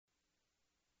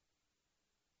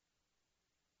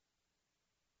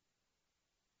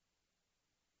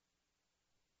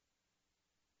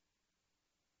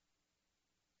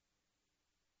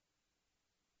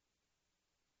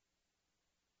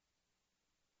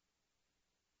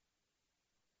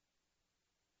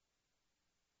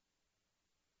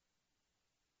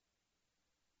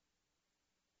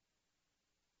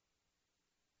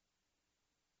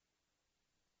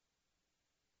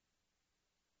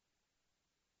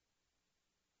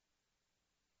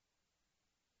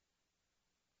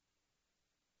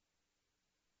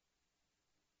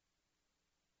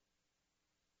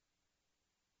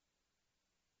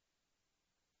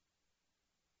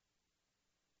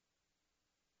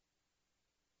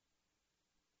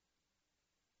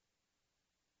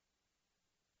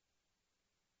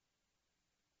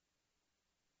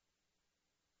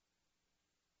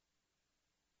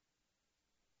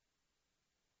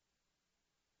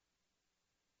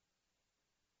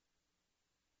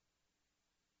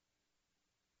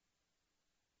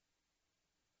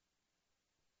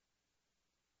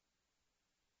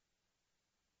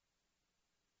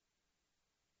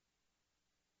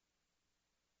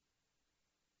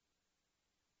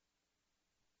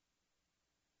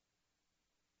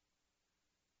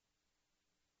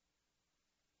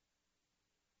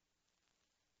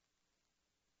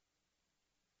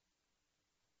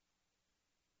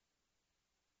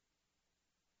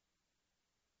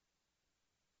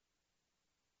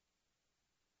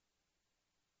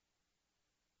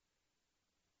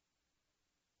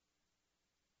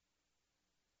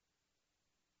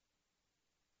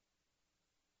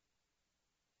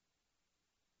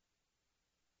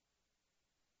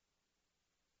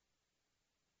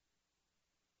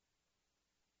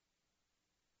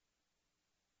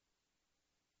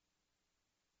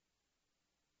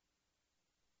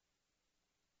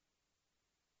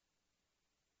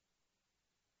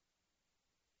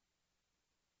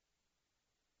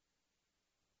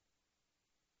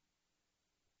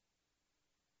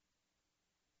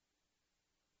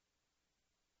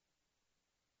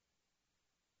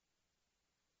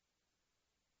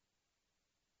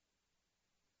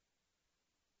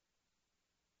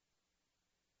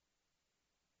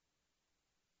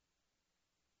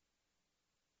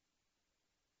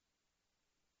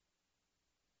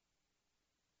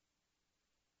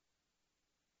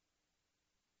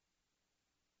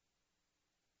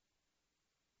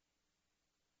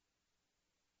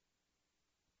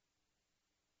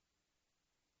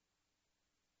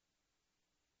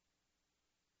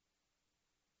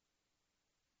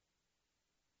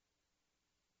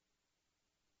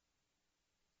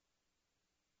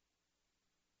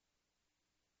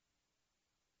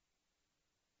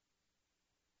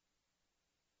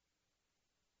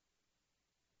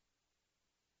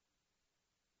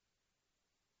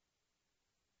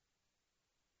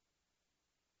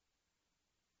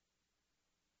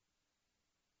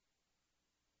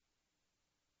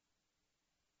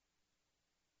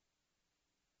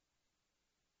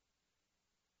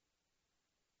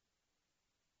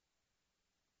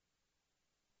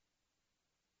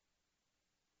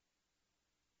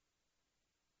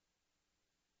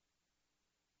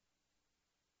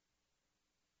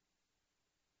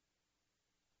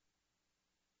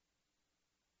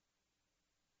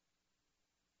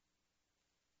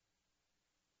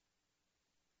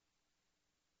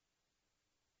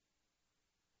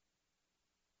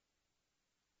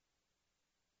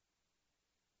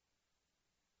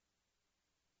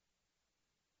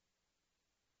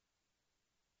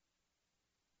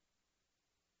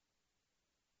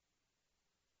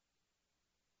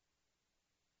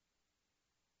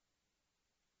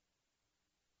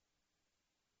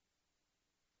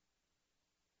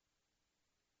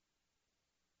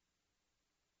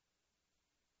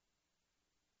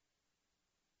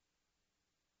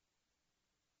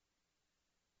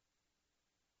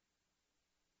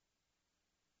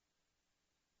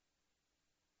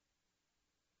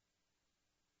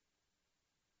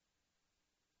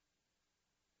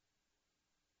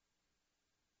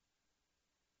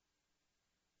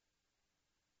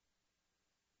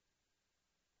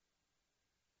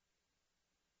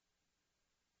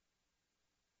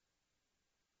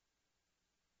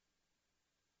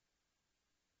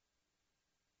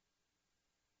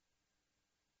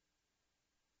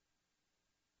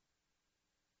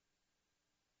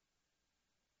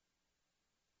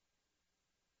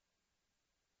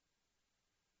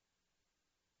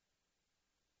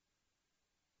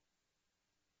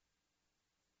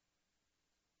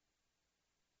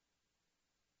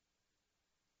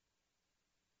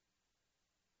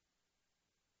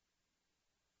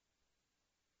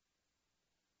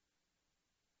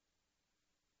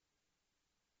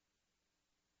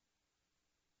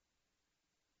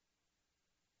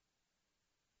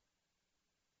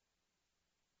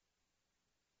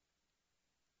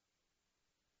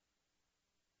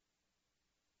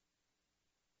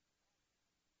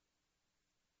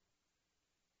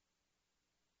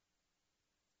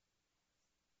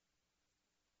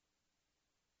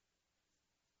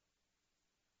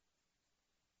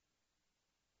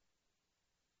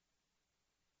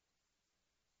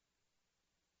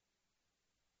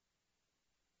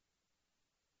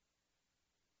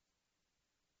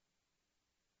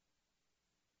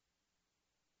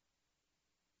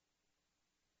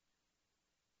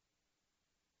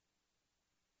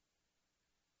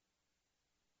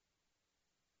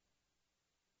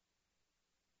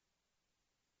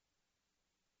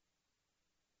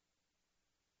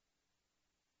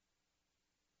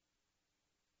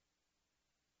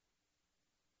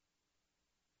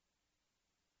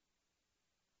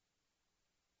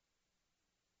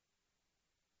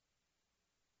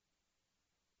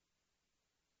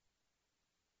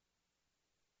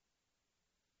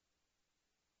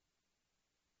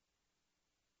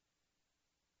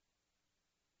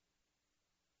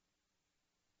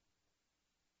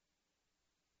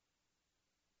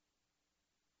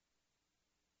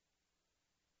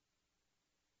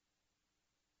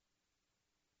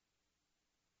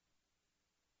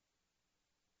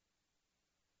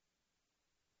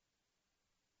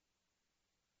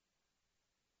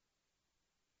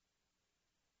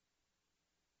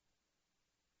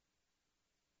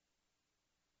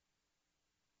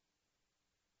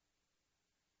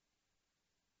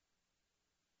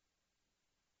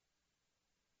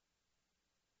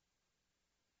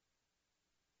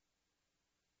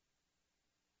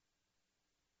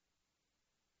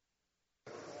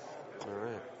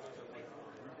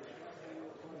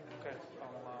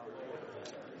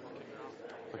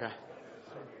Okay.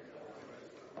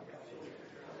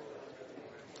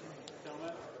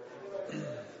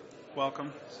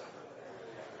 Welcome.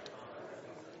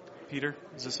 Peter,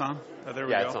 is this on? Oh, there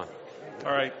we Yeah, go. it's on.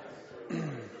 All right.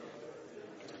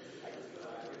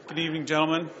 Good evening,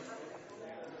 gentlemen.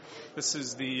 This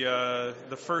is the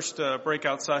first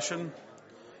breakout session.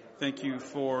 Thank you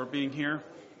for being here.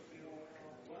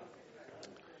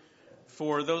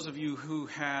 For those of you who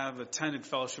have attended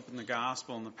Fellowship in the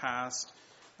Gospel in the past,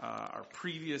 our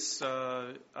previous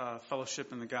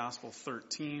Fellowship in the Gospel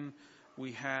 13,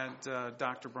 we had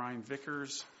Dr. Brian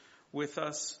Vickers with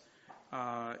us.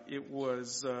 It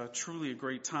was truly a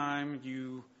great time.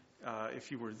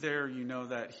 If you were there, you know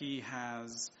that he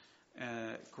has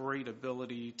a great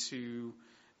ability to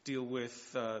deal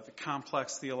with the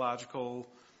complex theological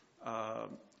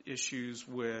issues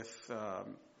with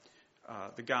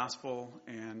the gospel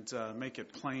and make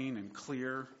it plain and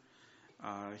clear.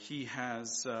 He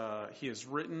has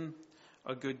written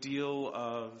a good deal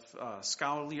of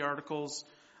scholarly articles.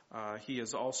 He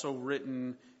has also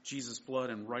written Jesus'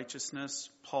 Blood and Righteousness,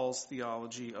 Paul's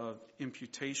Theology of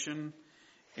Imputation,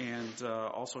 and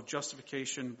also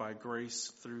Justification by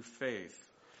Grace Through Faith.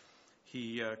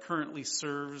 He currently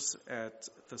serves at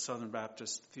the Southern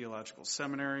Baptist Theological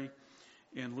Seminary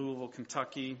in Louisville,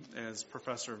 Kentucky, as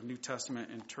professor of New Testament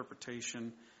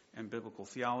interpretation and biblical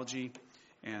theology,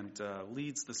 and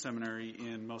leads the seminary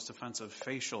in most offensive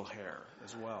facial hair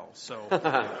as well. So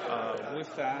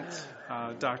with that,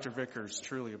 Dr. Vickers,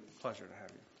 truly a pleasure to have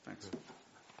you. Thanks.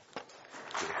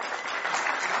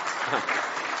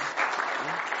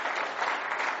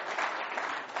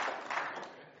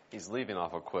 He's leaving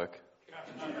awful quick.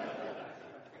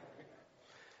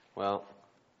 Well,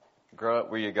 grow up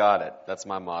where you got it. That's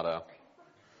my motto.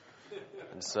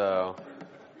 And so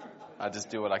I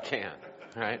just do what I can,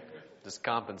 right? Just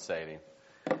compensating.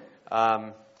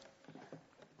 I'm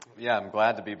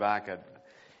glad to be back. I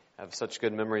have such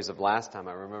good memories of last time.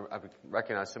 I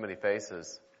recognize so many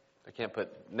faces. I can't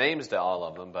put names to all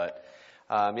of them, but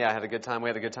I had a good time. We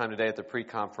had a good time today at the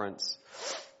pre-conference.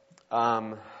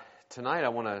 Tonight I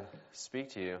want to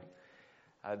speak to you.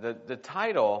 The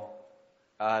title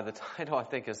I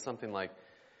think is something like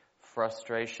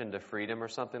Frustration to Freedom or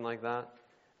something like that.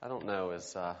 I don't know.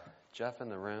 Is Jeff in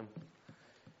the room?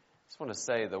 I just want to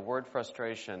say the word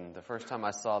frustration, the first time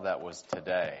I saw that was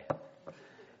today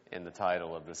in the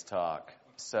title of this talk.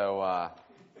 So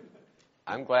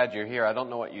I'm glad you're here. I don't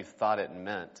know what you thought it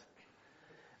meant.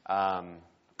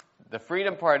 The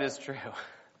freedom part is true.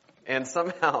 And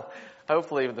somehow,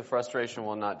 hopefully, the frustration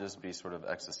will not just be sort of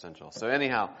existential. So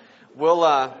anyhow,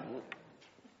 I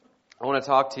want to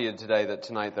talk to you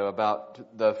tonight, though,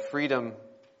 about the freedom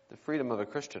of a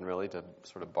Christian, really, to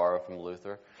sort of borrow from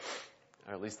Luther,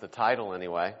 or at least the title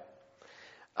anyway.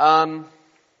 As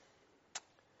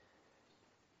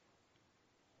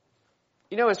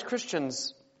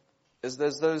Christians, as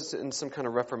those in some kind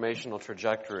of reformational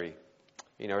trajectory,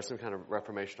 or some kind of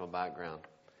reformational background,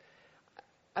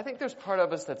 I think there's part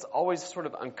of us that's always sort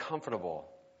of uncomfortable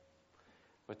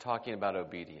with talking about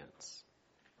obedience.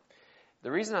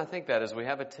 The reason I think that is we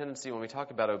have a tendency when we talk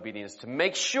about obedience to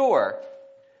make sure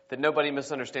that nobody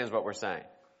misunderstands what we're saying.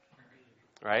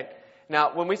 Right?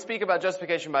 Now, when we speak about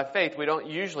justification by faith, we don't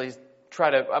usually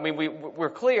we're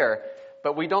clear,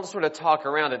 but we don't sort of talk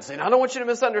around it and say, I don't want you to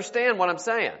misunderstand what I'm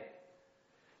saying.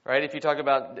 Right? If you talk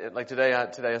about, like today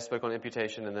I spoke on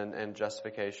imputation and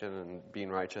justification and being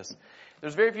righteous.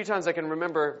 There's very few times I can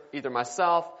remember either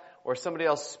myself or somebody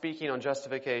else speaking on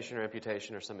justification or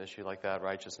imputation or some issue like that,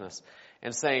 righteousness,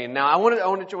 and saying, now I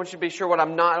want you to be sure what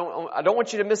I'm not, I don't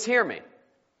want you to mishear me.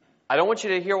 I don't want you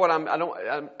to hear what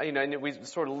and we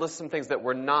sort of list some things that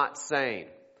we're not saying.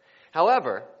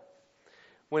 However,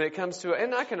 when it comes to,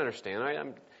 and I can understand,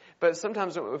 right? But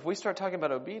sometimes if we start talking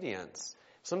about obedience,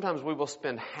 sometimes we will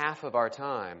spend half of our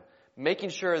time making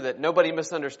sure that nobody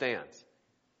misunderstands,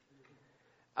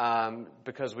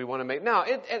 because we want to make. Now,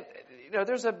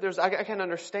 I can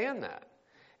understand that,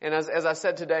 and as I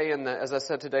said today in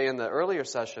the earlier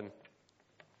session,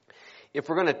 if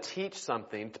we're going to teach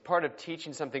something, part of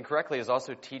teaching something correctly is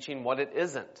also teaching what it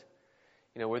isn't.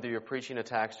 Whether you're preaching a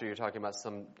text or you're talking about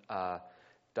some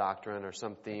doctrine or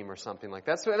some theme or something like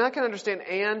that. So, and I can understand,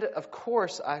 and of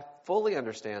course, I fully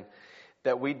understand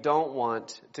that we don't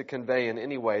want to convey in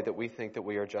any way that we think that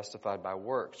we are justified by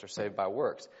works or saved by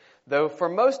works. Though for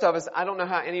most of us, I don't know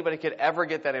how anybody could ever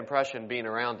get that impression being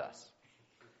around us.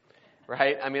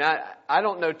 Right? I mean, I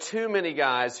don't know too many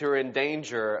guys who are in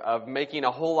danger of making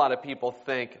a whole lot of people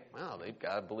think, well,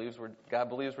 God believes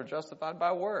we're justified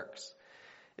by works.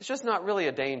 It's just not really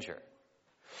a danger.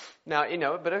 Now,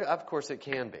 but of course it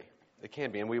can be. It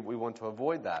can be, and we want to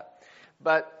avoid that.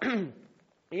 But,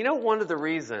 one of the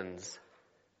reasons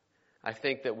I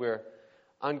think that we're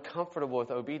uncomfortable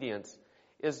with obedience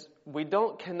is we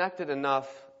don't connect it enough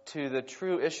to the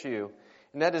true issue,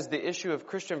 and that is the issue of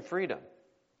Christian freedom.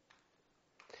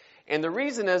 And the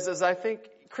reason is I think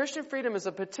Christian freedom is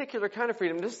a particular kind of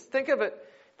freedom. Just think of it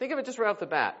just right off the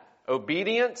bat.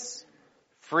 Obedience,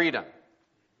 freedom.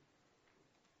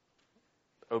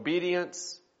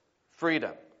 Obedience,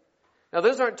 freedom. Now,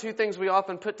 those aren't two things we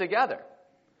often put together.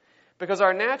 Because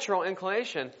our natural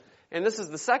inclination, and this is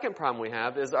the second problem we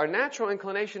have, is our natural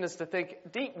inclination is to think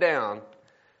deep down,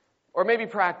 or maybe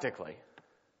practically,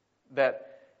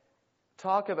 that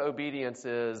talk of obedience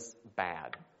is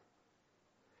bad.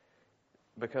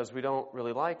 Because we don't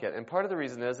really like it. And part of the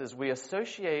reason is we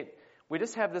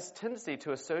just have this tendency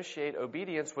to associate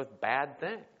obedience with bad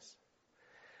things.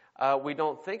 We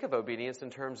don't think of obedience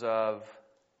in terms of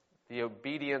the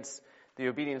obedience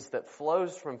that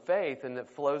flows from faith and that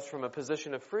flows from a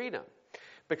position of freedom.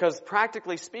 Because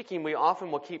practically speaking, we often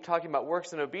will keep talking about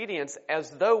works and obedience as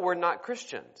though we're not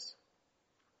Christians.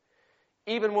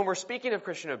 Even when we're speaking of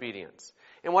Christian obedience.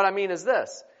 And what I mean is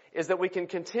this, is that we can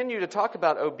continue to talk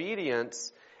about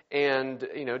obedience and,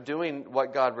 doing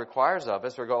what God requires of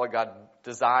us, or what God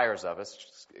desires of us,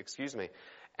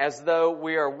 as though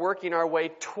we are working our way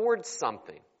towards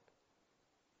something.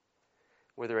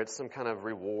 Whether it's some kind of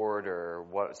reward or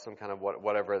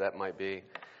whatever that might be.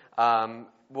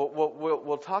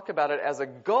 We'll talk about it as a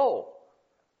goal,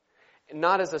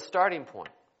 not as a starting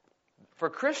point. For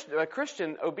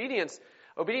Christian obedience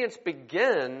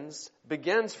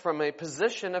begins from a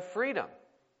position of freedom.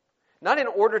 Not in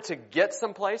order to get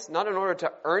someplace, not in order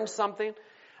to earn something,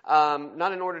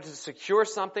 not in order to secure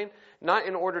something, not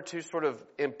in order to sort of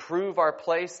improve our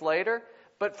place later,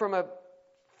 but from a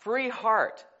free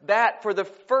heart that for the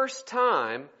first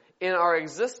time in our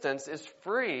existence is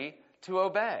free to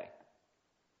obey.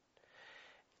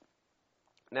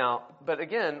 Now, but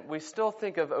again, we still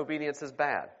think of obedience as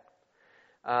bad.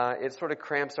 It sort of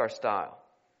cramps our style,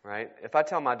 right? If I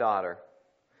tell my daughter,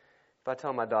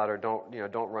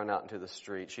 don't run out into the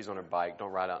street. She's on her bike.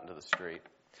 Don't ride out into the street.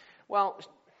 Well,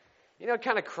 it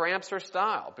kind of cramps her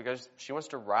style because she wants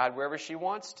to ride wherever she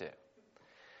wants to.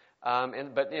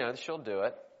 But she'll do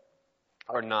it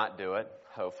or not do it,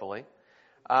 hopefully.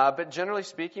 But generally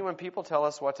speaking, when people tell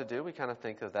us what to do, we kind of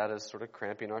think of that as sort of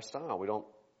cramping our style. We don't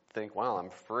think, well, I'm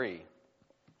free.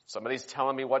 Somebody's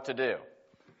telling me what to do.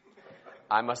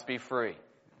 I must be free.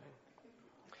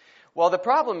 Well, the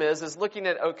problem is looking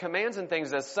at commands and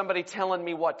things as somebody telling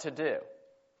me what to do.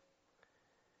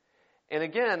 And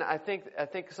again, I think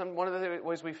one of the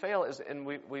ways we fail is, and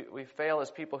we fail as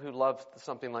people who love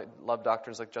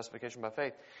doctrines like justification by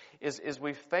faith, is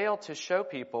we fail to show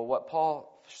people what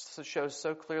Paul shows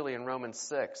so clearly in Romans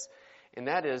 6, and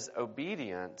that is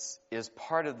obedience is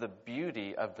part of the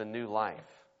beauty of the new life.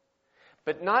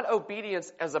 But not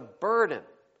obedience as a burden.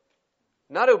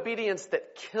 Not obedience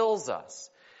that kills us.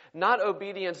 Not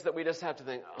obedience that we just have to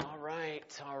think, all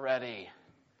right, already,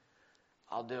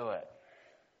 I'll do it.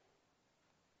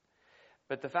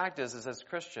 But the fact is as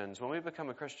Christians, when we become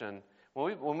a Christian,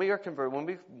 when we are converted,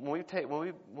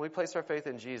 when we place our faith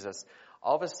in Jesus,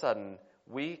 all of a sudden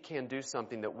we can do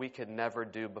something that we could never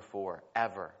do before,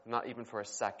 ever, not even for a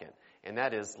second, and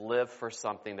that is live for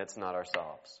something that's not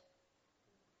ourselves.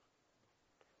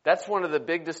 That's one of the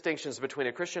big distinctions between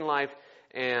a Christian life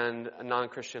and a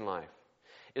non-Christian life.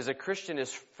 Is a Christian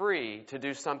is free to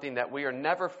do something that we are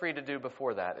never free to do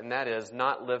before that, and that is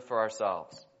not live for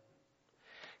ourselves.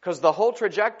 Because the whole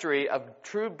trajectory of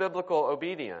true biblical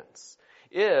obedience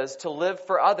is to live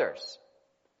for others.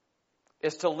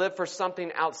 Is to live for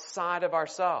something outside of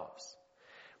ourselves.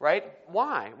 Right?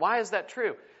 Why? Why is that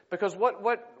true? Because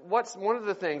what's one of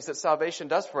the things that salvation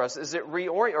does for us is it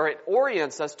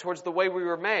orients us towards the way we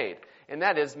were made. And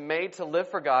that is made to live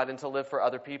for God and to live for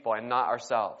other people and not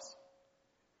ourselves.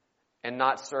 And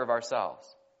not serve ourselves.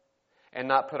 And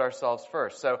not put ourselves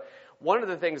first. So one of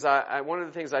the things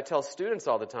I tell students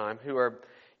all the time who are,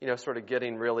 sort of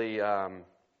getting really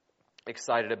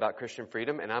excited about Christian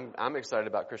freedom, and I'm excited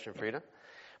about Christian freedom.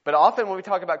 But often when we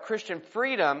talk about Christian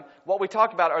freedom, what we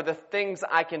talk about are the things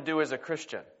I can do as a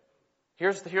Christian.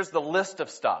 Here's the list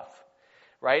of stuff,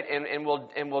 right? And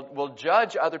we'll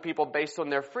judge other people based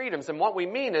on their freedoms. And what we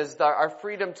mean is our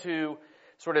freedom to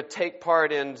sort of take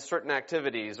part in certain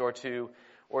activities or to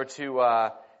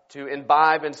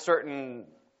imbibe in certain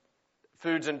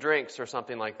foods and drinks or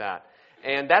something like that.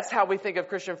 And that's how we think of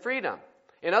Christian freedom.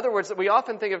 In other words, we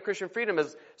often think of Christian freedom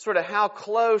as sort of how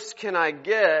close can I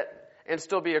get and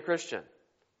still be a Christian?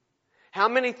 How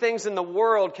many things in the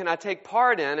world can I take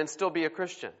part in and still be a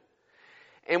Christian?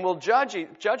 And we'll judge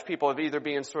people of either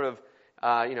being sort of,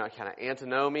 kind of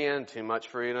antinomian, too much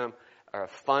freedom, or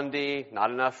fundy,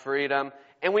 not enough freedom.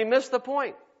 And we miss the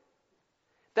point.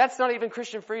 That's not even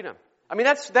Christian freedom. I mean,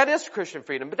 that is Christian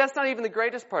freedom, but that's not even the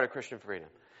greatest part of Christian freedom.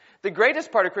 The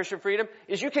greatest part of Christian freedom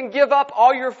is you can give up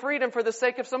all your freedom for the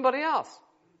sake of somebody else.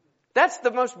 That's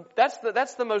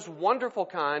the most wonderful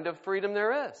kind of freedom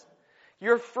there is.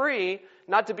 You're free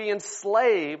not to be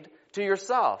enslaved to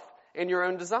yourself and your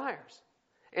own desires,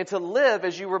 and to live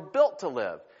as you were built to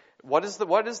live. What's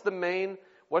the main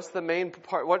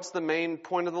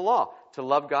point of the law? To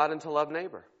love God and to love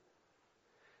neighbor.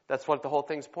 That's what the whole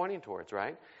thing's pointing towards,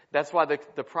 right? That's why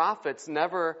the prophets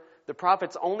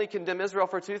only condemn Israel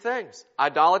for two things: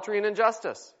 idolatry and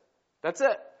injustice. That's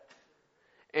it.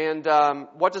 And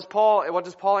what does Paul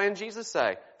and Jesus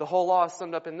say? The whole law is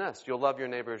summed up in this: you'll love your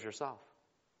neighbor as yourself.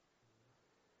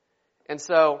 And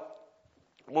so,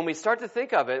 when we start to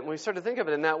think of it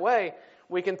in that way,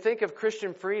 we can think of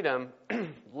Christian freedom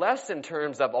less in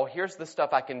terms of, here's the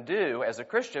stuff I can do as a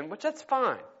Christian, which that's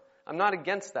fine. I'm not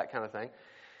against that kind of thing.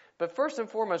 But first and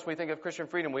foremost, we think of Christian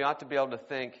freedom, we ought to be able to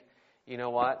think, you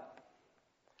know what?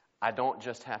 I don't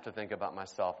just have to think about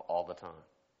myself all the time.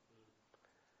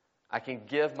 I can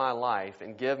give my life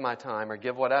and give my time or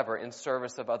give whatever in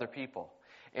service of other people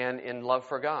and in love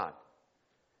for God.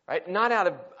 Right? Not out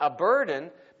of a burden,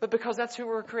 but because that's who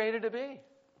we're created to be.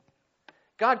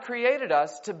 God created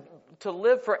us to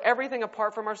live for everything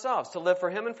apart from ourselves, to live for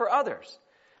Him and for others.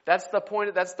 That's the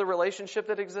point. That's the relationship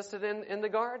that existed in the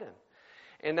garden.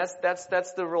 And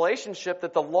that's the relationship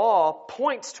that the law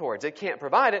points towards. It can't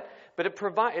provide it, but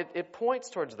it points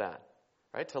towards that.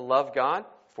 Right? To love God,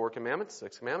 4 commandments,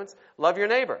 6 commandments. Love your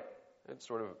neighbor. It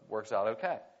sort of works out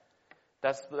okay.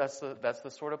 That's the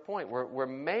sort of point. We're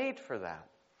made for that.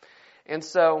 And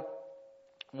so,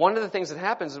 one of the things that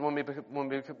happens is when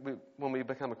we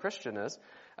become a Christian is,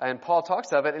 and Paul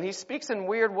talks of it, and he speaks in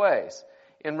weird ways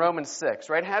in Romans 6,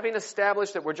 right? Having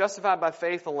established that we're justified by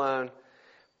faith alone,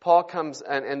 Paul comes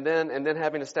and then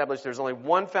having established there's only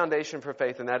one foundation for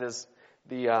faith, and that is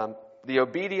the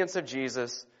obedience of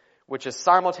Jesus, which is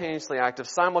simultaneously active,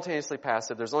 simultaneously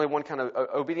passive. There's only one kind of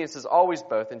obedience is always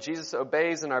both, and Jesus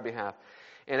obeys in our behalf.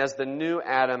 And as the new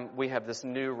Adam, we have this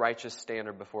new righteous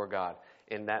standard before God.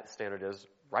 And that standard is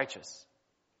righteous.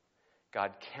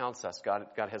 God counts us. God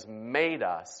has made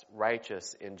us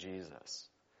righteous in Jesus.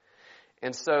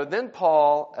 And so then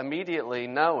Paul, immediately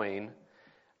knowing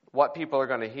what people are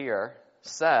going to hear,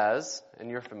 says,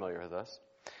 and you're familiar with this,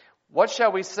 what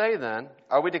shall we say then?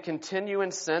 Are we to continue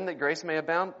in sin that grace may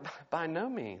abound? By no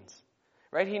means.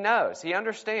 Right? He knows. He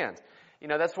understands.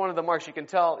 That's one of the marks. You can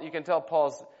tell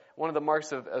Paul's one of the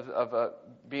marks of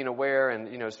being aware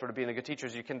and, sort of being a good teacher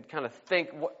is you can kind of think,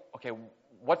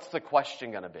 what's the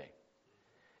question going to be?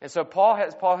 And so Paul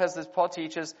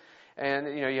teaches, and,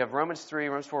 you have Romans 3,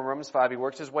 Romans 4, Romans 5. He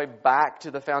works his way back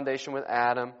to the foundation with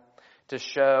Adam to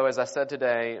show, as I said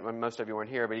today, most of you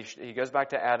weren't here, but he goes back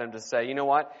to Adam to say, you know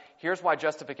what? Here's why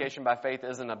justification by faith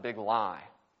isn't a big lie.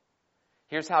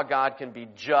 Here's how God can be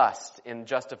just in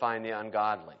justifying the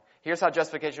ungodly. Here's how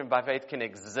justification by faith can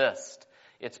exist.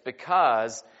 It's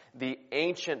because the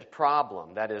ancient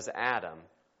problem, that is Adam,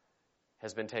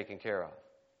 has been taken care of.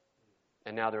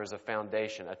 And now there is a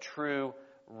foundation, a true,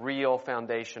 real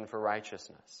foundation for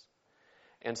righteousness.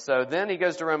 And so then he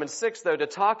goes to Romans 6, though, to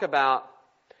talk about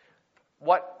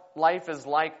what life is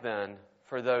like then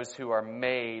for those who are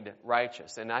made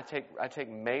righteous. And I take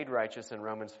made righteous in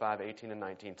Romans 5, 18 and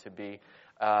 19 to be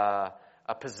a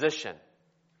position.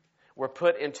 We're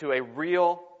put into a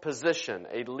real position,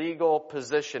 a legal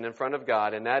position in front of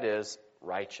God, and that is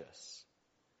righteous.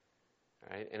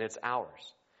 Right? And it's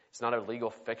ours. It's not a legal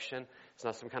fiction. It's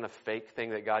not some kind of fake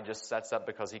thing that God just sets up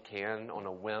because He can on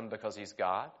a whim because He's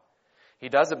God. He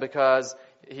does it because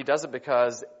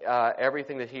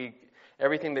everything that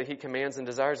He commands and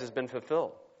desires has been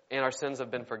fulfilled, and our sins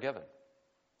have been forgiven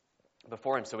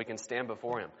before Him, so we can stand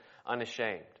before Him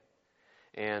unashamed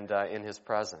and in His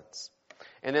presence.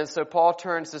 And then so Paul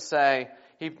turns to say,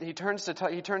 he turns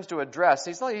to address.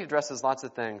 He addresses lots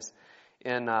of things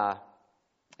in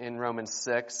Romans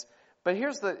 6. But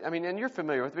and you're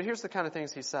familiar with it, but here's the kind of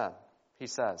things he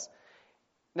says.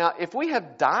 Now, if we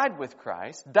have died with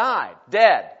Christ,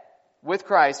 dead with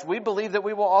Christ, we believe that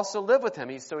we will also live with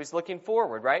Him. So he's looking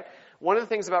forward, right? One of the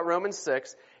things about Romans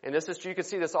 6, and you can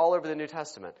see this all over the New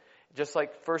Testament, just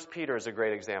like 1 Peter is a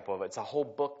great example of it. It's a whole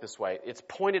book this way. It's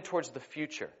pointed towards the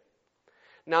future.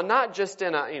 Now, not just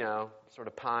in a, sort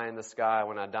of pie in the sky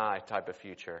when I die type of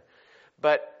future,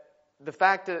 but the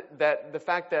fact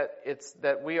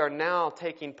that we are now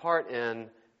taking part in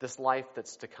this life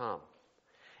that's to come.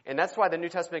 And that's why the New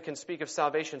Testament can speak of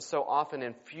salvation so often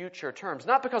in future terms.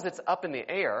 Not because it's up in the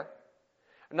air.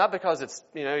 Not because it's,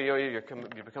 you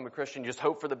become a Christian, you just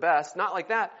hope for the best. Not like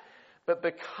that. But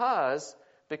because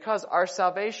our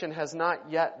salvation has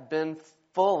not yet been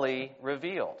fully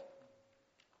revealed.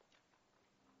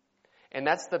 And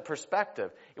that's the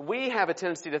perspective. We have a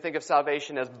tendency to think of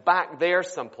salvation as back there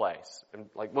someplace.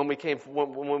 Like when we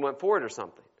went forward or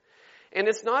something. And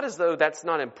it's not as though that's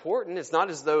not important. It's not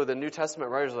as though the New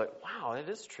Testament writers are like, wow, it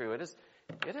is true. It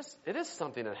is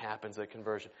something that happens at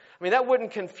conversion. I mean, that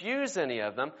wouldn't confuse any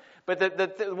of them. But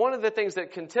one of the things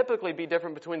that can typically be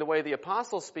different between the way the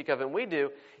apostles speak of it and we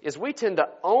do is we tend to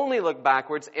only look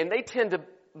backwards and they tend to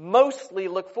mostly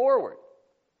look forward.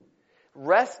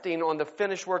 Resting on the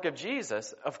finished work of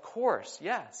Jesus, of course,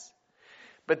 yes.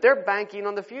 But they're banking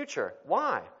on the future.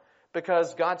 Why?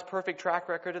 Because God's perfect track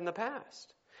record in the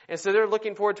past. And so they're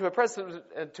looking forward to a present,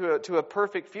 to a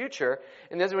perfect future.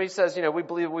 And then when he says, we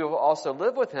believe we will also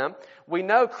live with him. We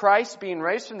know Christ, being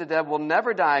raised from the dead, will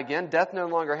never die again. Death no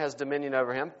longer has dominion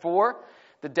over him. For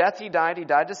the death he died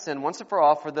to sin once and for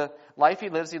all. For the life he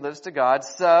lives to God.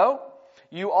 So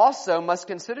you also must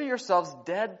consider yourselves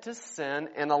dead to sin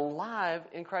and alive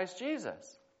in Christ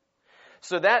Jesus.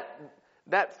 So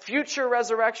that future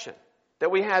resurrection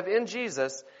that we have in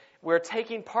Jesus, we're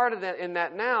taking part of that in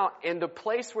that now, and the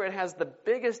place where it has the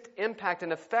biggest impact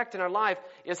and effect in our life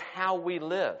is how we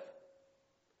live.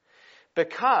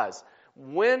 Because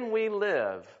when we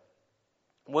live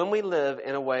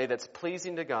in a way that's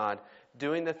pleasing to God,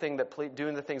 doing the things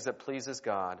that pleases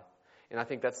God, and I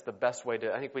think that's the best way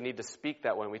I think we need to speak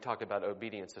that when we talk about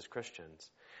obedience as Christians.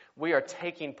 We are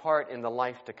taking part in the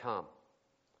life to come.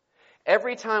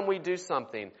 Every time we do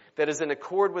something that is in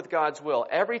accord with God's will,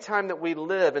 every time that we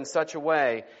live in such a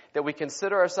way that we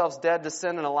consider ourselves dead to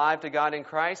sin and alive to God in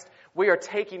Christ, we are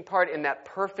taking part in that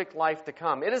perfect life to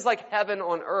come. It is like heaven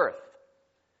on earth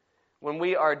when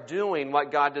we are doing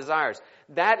what God desires.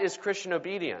 That is Christian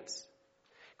obedience.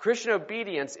 Christian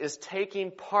obedience is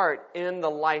taking part in the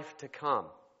life to come,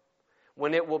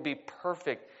 when it will be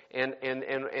perfect and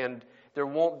there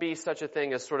won't be such a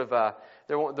thing as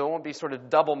there won't be sort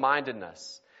of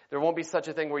double-mindedness. There won't be such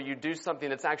a thing where you do something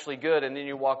that's actually good and then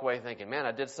you walk away thinking, man,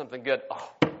 I did something good.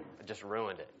 Oh, I just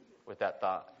ruined it with that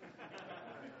thought.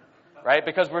 Right?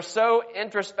 Because we're so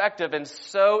introspective and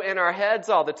so in our heads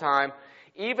all the time,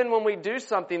 even when we do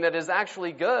something that is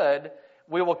actually good,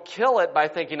 we will kill it by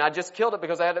thinking, I just killed it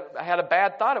because I had a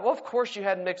bad thought. Well, of course you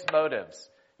had mixed motives.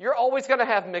 You're always going to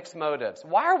have mixed motives.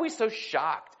 Why are we so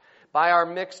shocked by our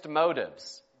mixed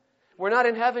motives? We're not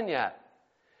in heaven yet.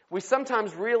 We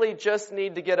sometimes really just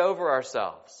need to get over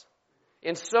ourselves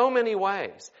in so many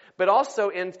ways, but also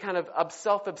in kind of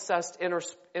self-obsessed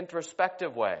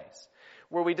introspective ways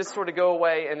where we just sort of go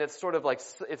away and it's sort of like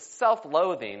it's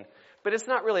self-loathing, but it's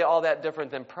not really all that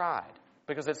different than pride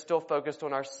because it's still focused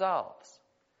on ourselves,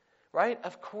 right?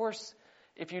 Of course,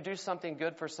 if you do something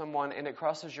good for someone and it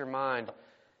crosses your mind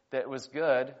that it was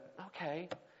good, okay.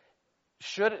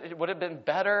 Would it have been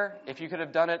better if you could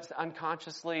have done it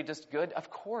unconsciously, just good? Of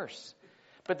course.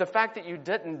 But the fact that you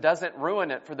didn't doesn't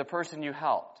ruin it for the person you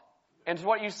helped. And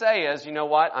what you say is, you know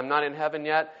what? I'm not in heaven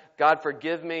yet. God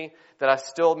forgive me that I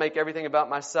still make everything about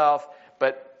myself,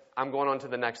 but I'm going on to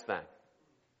the next thing.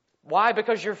 Why?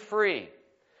 Because you're free.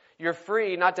 You're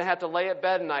free not to have to lay at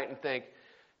bed at night and think,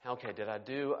 okay, did I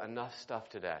do enough stuff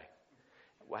today?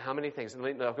 Well, how many things?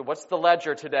 What's the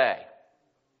ledger today?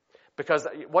 Because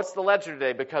what's the ledger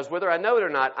today? Because whether I know it or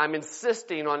not, I'm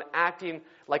insisting on acting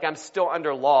like I'm still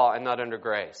under law and not under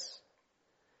grace.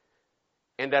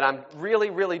 And that I'm really,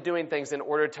 really doing things in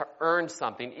order to earn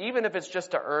something, even if it's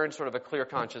just to earn sort of a clear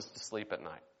conscience to sleep at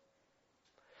night.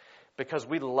 Because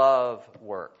we love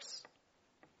works.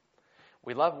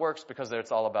 We love works because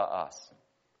it's all about us.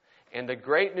 And the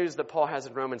great news that Paul has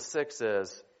in Romans 6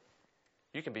 is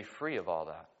you can be free of all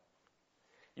that.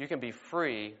 You can be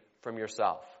free from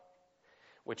yourself,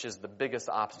 which is the biggest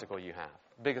obstacle you have,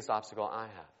 biggest obstacle I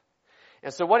have.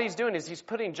 And so what he's doing is he's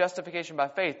putting justification by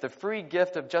faith, the free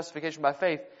gift of justification by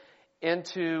faith,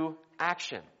 into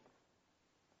action.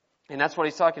 And that's what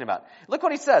he's talking about. Look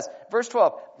what he says, verse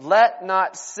 12, let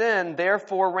not sin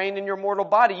therefore reign in your mortal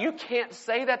body. You can't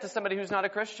say that to somebody who's not a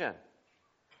Christian.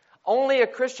 Only a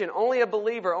Christian, only a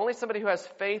believer, only somebody who has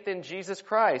faith in Jesus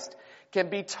Christ can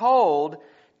be told,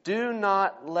 do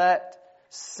not let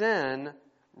sin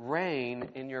reign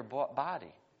in your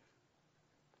body.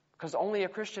 Because only a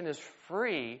Christian is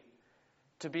free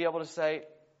to be able to say,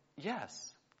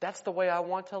 yes, that's the way I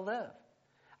want to live.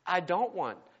 I don't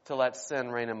want to let sin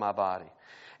reign in my body.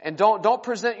 And don't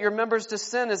present your members to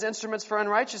sin as instruments for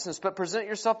unrighteousness, but present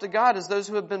yourself to God as those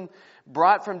who have been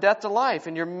brought from death to life,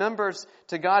 and your members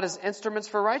to God as instruments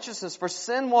for righteousness. For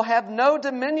sin will have no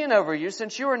dominion over you,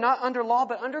 since you are not under law,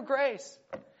 but under grace.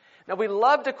 Now, we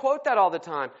love to quote that all the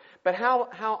time, but how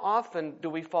often do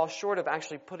we fall short of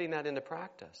actually putting that into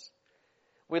practice?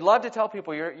 We love to tell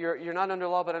people you're not under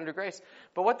law, but under grace.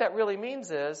 But what that really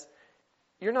means is,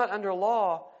 you're not under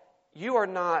law, you are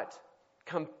not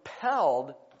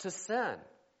compelled to sin.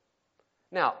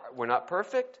 Now, we're not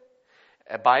perfect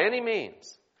by any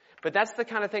means, but that's the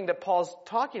kind of thing that Paul's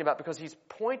talking about because he's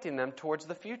pointing them towards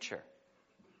the future.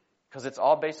 Because it's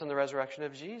all based on the resurrection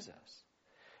of Jesus.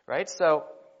 Right? So,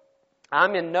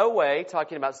 I'm in no way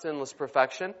talking about sinless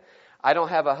perfection. I don't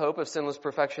have a hope of sinless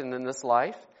perfection in this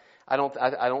life. I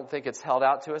don't think it's held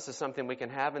out to us as something we can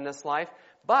have in this life.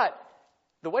 But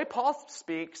the way Paul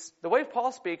speaks,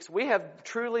 we have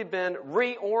truly been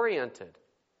reoriented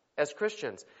as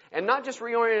Christians. And not just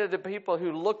reoriented to people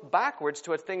who look backwards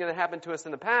to a thing that happened to us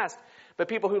in the past, but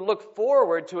people who look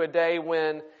forward to a day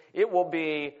when it will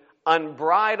be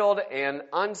unbridled and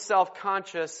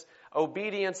unself-conscious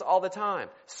obedience all the time.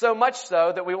 So much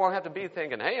so that we won't have to be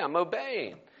thinking, hey, I'm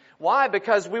obeying. Why?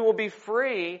 Because we will be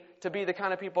free to be the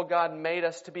kind of people God made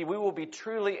us to be. We will be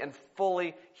truly and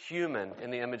fully human in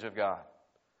the image of God.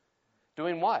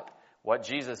 Doing what? What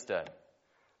Jesus did.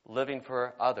 Living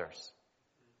for others.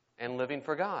 And living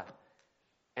for God.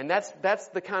 And that's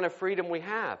the kind of freedom we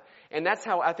have. And that's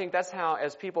how,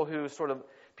 as people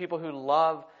who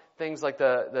love things like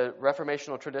the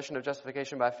reformational tradition of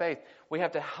justification by faith, we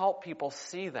have to help people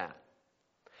see that.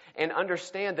 And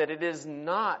understand that it is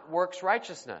not works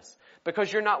righteousness.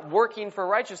 Because you're not working for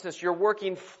righteousness, you're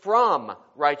working from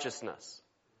righteousness.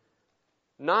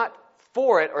 Not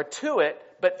for it or to it,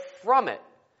 but from it.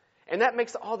 And that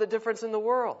makes all the difference in the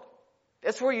world.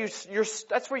 That's where you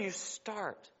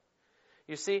start.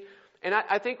 You see? And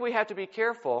I think we have to be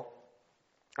careful.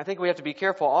 I think we have to be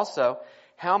careful also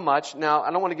how much. Now,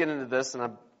 I don't want to get into this,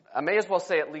 and I may as well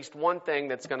say at least one thing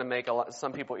that's going to make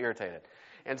some people irritated.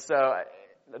 And so,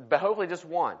 but hopefully just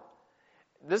one.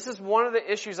 This is one of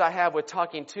the issues I have with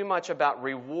talking too much about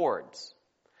rewards.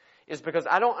 Is because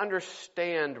I don't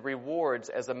understand rewards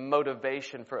as a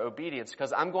motivation for obedience,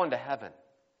 because I'm going to heaven.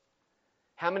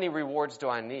 How many rewards do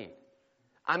I need?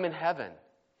 I'm in heaven.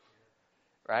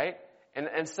 Right?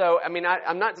 And so, I mean,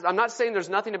 I'm not saying there's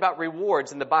nothing about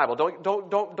rewards in the Bible.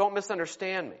 Don't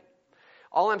misunderstand me.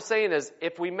 All I'm saying is,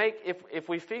 if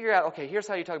we figure out, okay, here's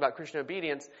how you talk about Christian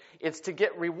obedience, it's to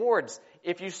get rewards.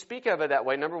 If you speak of it that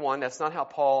way, number one, that's not how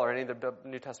Paul or any of the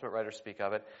New Testament writers speak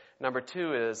of it. Number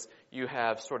two is, you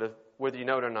have sort of, whether you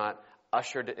know it or not,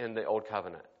 ushered in the Old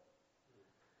Covenant.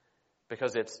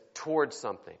 Because it's towards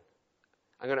something.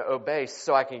 I'm going to obey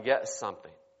so I can get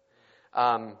something.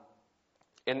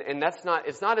 And that's not,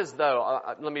 it's not as though,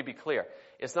 let me be clear,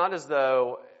 it's not as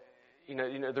though, you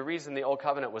know, the reason the Old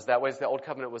Covenant was that way is the Old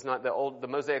Covenant was not, the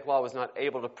Mosaic Law was not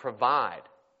able to provide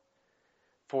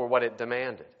for what it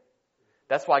demanded.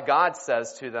 That's why God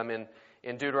says to them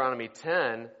in Deuteronomy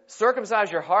 10,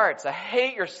 circumcise your hearts. I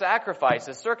hate your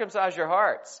sacrifices. Circumcise your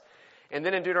hearts. And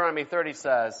then in Deuteronomy 30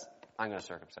 says, I'm going to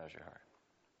circumcise your heart.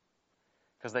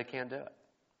 Because they can't do it.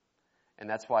 And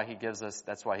that's why he gives us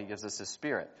his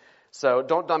Spirit. So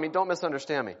don't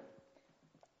misunderstand me.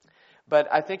 But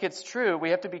I think it's true. We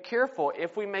have to be careful.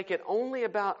 If we make it only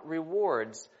about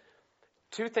rewards,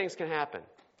 two things can happen.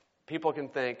 People can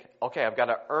think, okay, I've got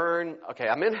to earn, okay,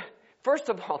 I'm in, first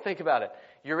of all, think about it.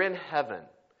 You're in heaven.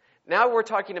 Now we're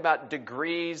talking about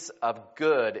degrees of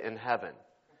good in heaven.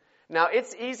 Now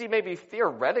it's easy maybe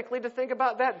theoretically to think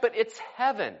about that, but it's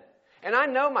heaven. And I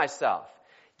know myself.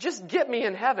 Just get me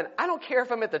in heaven. I don't care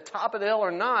if I'm at the top of the hill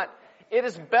or not. It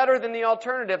is better than the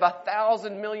alternative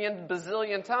 1,000 million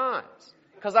bazillion times.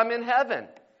 Because I'm in heaven.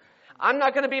 I'm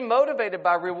not going to be motivated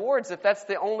by rewards if that's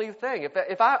the only thing.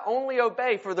 If I only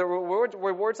obey for the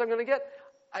rewards I'm going to get,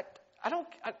 I don't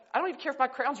even care if my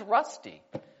crown's rusty.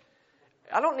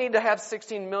 I don't need to have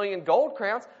 16 million gold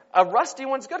crowns. A rusty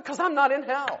one's good because I'm not in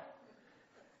hell.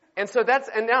 And so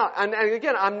and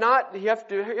again, you have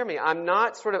to hear me, I'm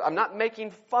not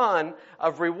making fun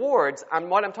of rewards.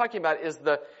 What I'm talking about is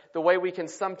the way we can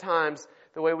sometimes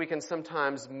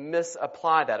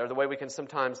misapply that, or the way we can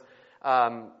sometimes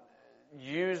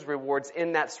use rewards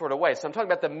in that sort of way. So I'm talking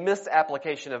about the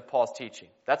misapplication of Paul's teaching.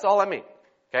 That's all I mean.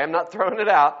 Okay, I'm not throwing it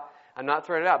out.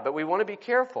 But we want to be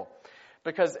careful.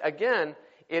 Because again,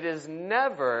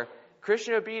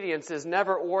 Christian obedience is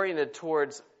never oriented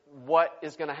towards what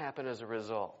is going to happen as a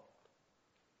result.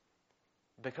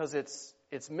 Because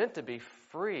it's meant to be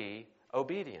free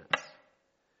obedience.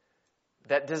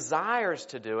 that desires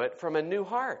to do it from a new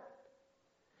heart.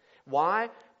 Why?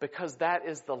 Because that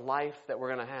is the life that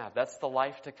we're going to have. That's the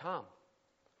life to come.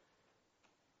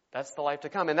 That's the life to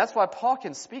come. And that's why Paul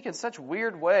can speak in such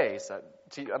weird ways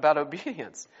about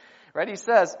obedience. Right? He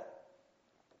says,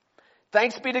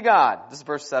 thanks be to God. This is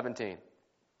verse 17.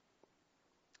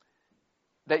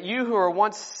 That you who were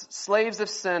once slaves of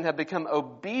sin have become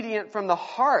obedient from the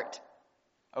heart.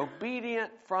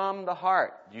 Obedient from the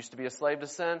heart. You used to be a slave to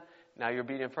sin. Now you're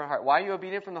obedient from the heart. Why are you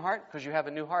obedient from the heart? Because you have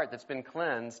a new heart that's been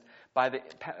cleansed by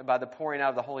the pouring out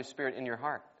of the Holy Spirit in your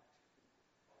heart.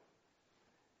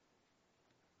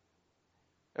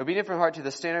 Obedient from the heart to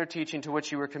the standard of teaching to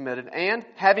which you were committed. And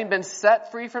having been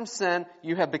set free from sin,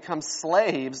 you have become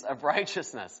slaves of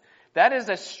righteousness. That is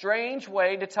a strange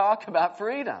way to talk about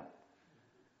freedom.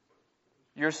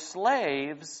 You're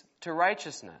slaves to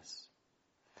righteousness.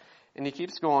 And he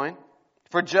keeps going.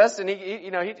 For just, and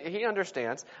he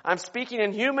understands, I'm speaking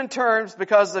in human terms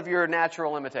because of your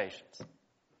natural limitations.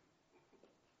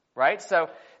 Right? So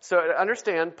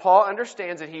understand, Paul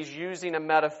understands that he's using a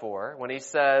metaphor when he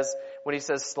says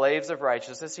slaves of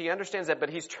righteousness. He understands that, but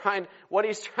what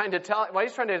he's trying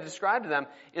to describe to them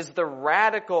is the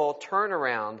radical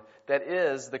turnaround that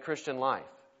is the Christian life.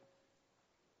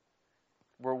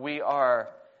 Where we are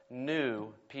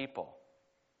new people.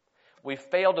 We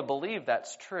fail to believe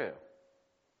that's true.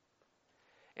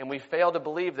 And we fail to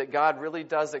believe that God really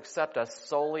does accept us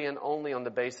solely and only on the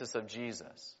basis of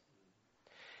Jesus.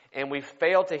 And we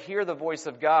fail to hear the voice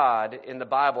of God in the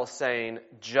Bible saying,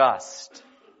 just.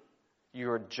 You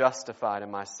are justified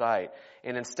in my sight.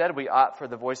 And instead we opt for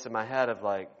the voice in my head of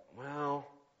like, well,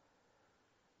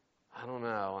 I don't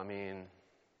know. I mean,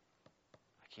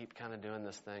 I keep kind of doing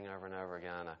this thing over and over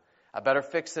again. I better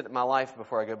fix it in my life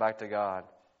before I go back to God.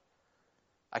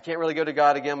 I can't really go to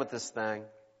God again with this thing.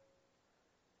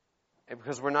 And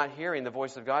because we're not hearing the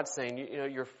voice of God saying,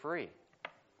 you're free.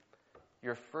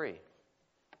 You're free.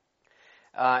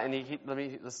 And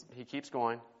he keeps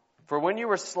going. For when you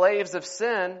were slaves of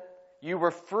sin, you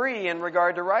were free in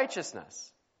regard to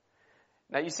righteousness.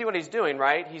 Now you see what he's doing,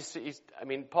 right?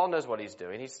 Paul knows what he's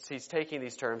doing. He's taking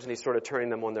these terms and he's sort of turning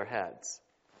them on their heads.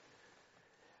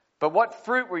 But what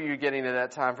fruit were you getting at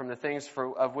that time from the things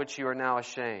of which you are now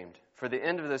ashamed? For the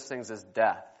end of those things is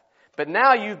death. But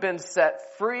now you've been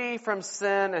set free from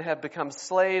sin and have become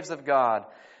slaves of God.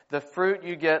 The fruit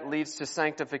you get leads to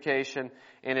sanctification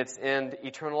and its end,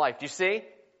 eternal life. Do you see?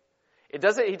 He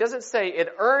doesn't say it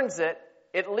earns it,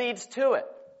 it leads to it.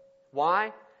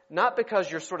 Why? Not because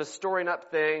you're sort of storing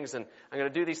up things and I'm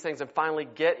going to do these things and finally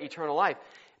get eternal life.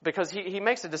 Because he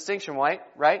makes a distinction,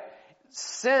 right?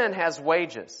 Sin has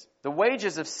wages. The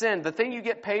wages of sin, the thing you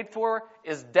get paid for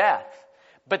is death.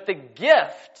 But the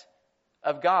gift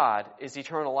of God is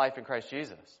eternal life in Christ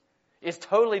Jesus. It's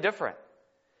totally different.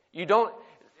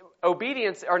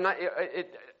 Obedience or not,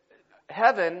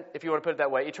 heaven, if you want to put it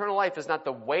that way, eternal life is not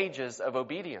the wages of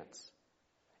obedience.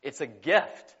 It's a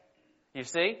gift. You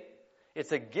see?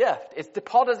 It's a gift.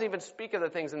 Paul doesn't even speak of the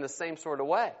things in the same sort of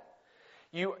way.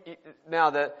 Now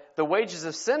the wages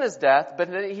of sin is death, but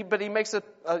he makes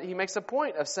a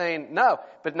point of saying no,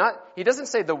 but not. He doesn't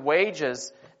say the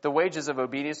wages of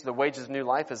obedience, the wages of new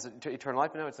life is eternal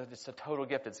life. No, it's a total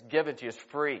gift. It's given to you. It's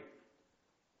free.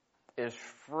 It is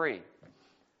free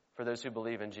for those who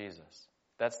believe in Jesus.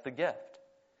 That's the gift.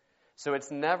 So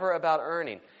it's never about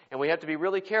earning, and we have to be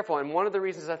really careful. And one of the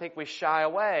reasons I think we shy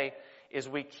away is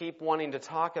we keep wanting to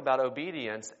talk about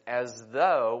obedience as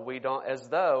though we don't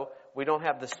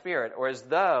have the Spirit, or as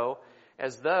though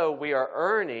we are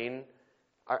earning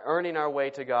our way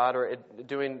to God, or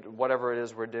doing whatever it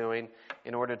is we're doing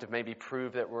in order to maybe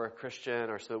prove that we're a Christian,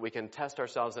 or so that we can test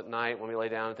ourselves at night when we lay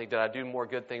down and think, did I do more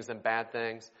good things than bad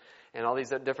things? And all these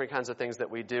different kinds of things that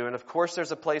we do. And of course,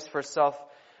 there's a place for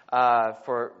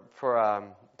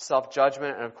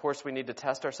self-judgment, and of course, we need to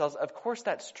test ourselves. Of course,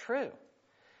 that's true.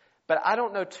 But I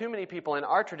don't know too many people in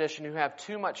our tradition who have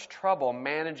too much trouble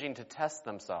managing to test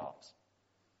themselves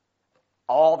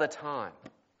all the time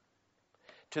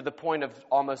to the point of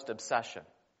almost obsession.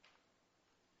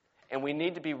 And we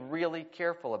need to be really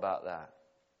careful about that.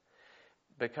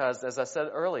 Because, as I said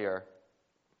earlier,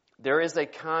 there is a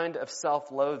kind of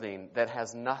self-loathing that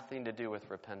has nothing to do with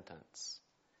repentance.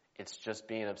 It's just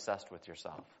being obsessed with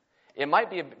yourself. It might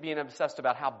be being obsessed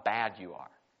about how bad you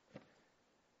are.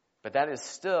 But that is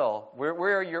still,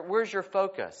 where's your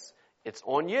focus? It's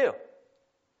on you.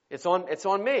 It's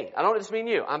on me. I don't just mean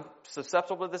you. I'm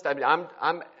susceptible to this. I mean,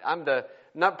 I'm the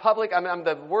not public. I'm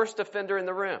the worst offender in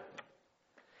the room.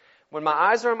 When my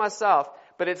eyes are on myself,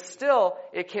 But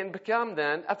it can become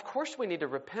then, of course we need to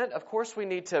repent. Of course we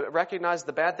need to recognize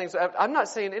the bad things. I'm not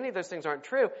saying any of those things aren't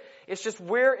true. It's just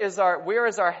where is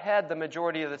our head the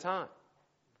majority of the time?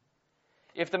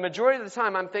 If the majority of the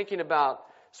time I'm thinking about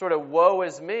sort of woe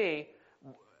is me,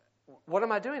 what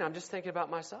am I doing? I'm just thinking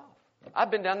about myself. I've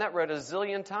been down that road a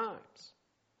zillion times.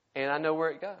 And I know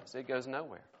where it goes. It goes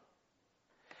nowhere.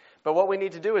 But what we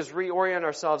need to do is reorient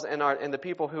ourselves and the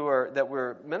people that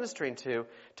we're ministering to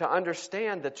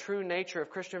understand the true nature of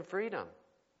Christian freedom.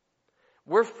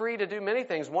 We're free to do many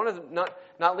things, one of the,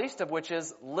 not least of which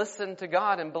is listen to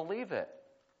God and believe it.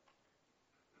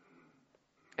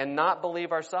 And not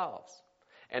believe ourselves.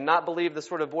 And not believe the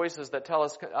sort of voices that tell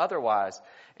us otherwise.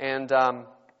 And the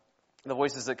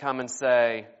voices that come and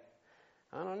say,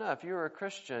 I don't know, if you were a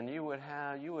Christian, you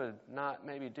would not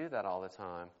maybe do that all the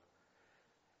time.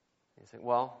 You think,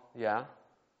 well, yeah,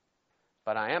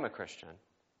 but I am a Christian.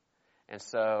 And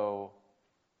so,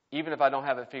 even if I don't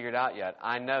have it figured out yet,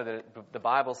 I know that the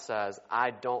Bible says I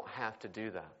don't have to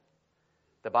do that.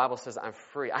 The Bible says I'm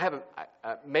free.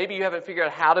 Maybe you haven't figured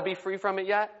out how to be free from it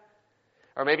yet.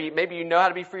 Or maybe you know how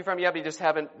to be free from it yet, but you just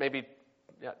haven't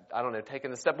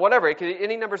taken the step. Whatever,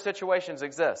 any number of situations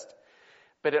exist.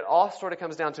 But it all sort of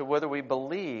comes down to whether we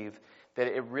believe that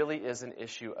it really is an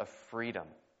issue of freedom.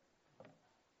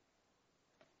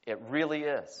 It really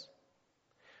is.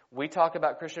 We talk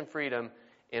about Christian freedom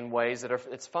in ways that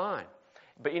it's fine.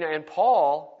 But, and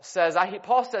Paul says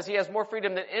he has more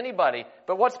freedom than anybody.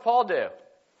 But what's Paul do?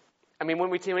 I mean,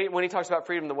 when he talks about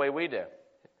freedom the way we do.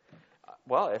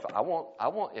 Well,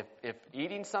 if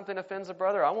eating something offends a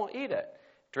brother, I won't eat it.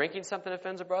 Drinking something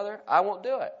offends a brother, I won't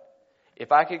do it.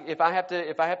 If I have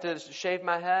to shave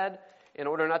my head in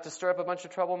order not to stir up a bunch of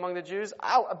trouble among the Jews,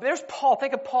 there's Paul.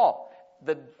 Think of Paul.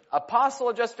 The apostle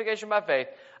of justification by faith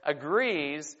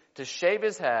agrees to shave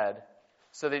his head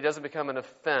so that he doesn't become an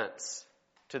offense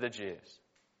to the Jews.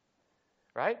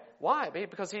 Right? Why?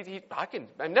 Because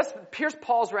here's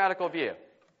Paul's radical view.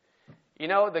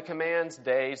 The commands,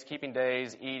 days, keeping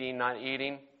days, eating, not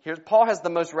eating. Paul has the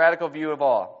most radical view of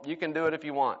all. You can do it if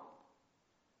you want.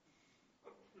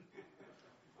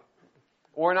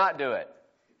 Or not do it.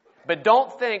 But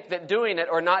don't think that doing it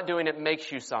or not doing it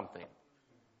makes you something.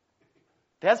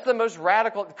 That's the most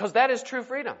radical, because that is true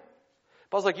freedom.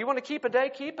 Paul's like, you want to keep a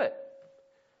day, keep it.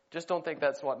 Just don't think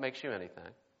that's what makes you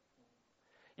anything.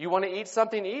 You want to eat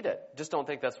something, eat it. Just don't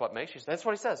think that's what makes you. That's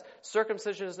what he says.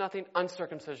 Circumcision is nothing,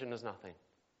 uncircumcision is nothing.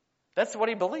 That's what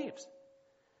he believes.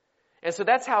 And so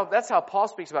that's how Paul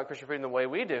speaks about Christian freedom the way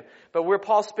we do. But where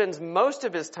Paul spends most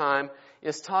of his time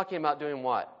is talking about doing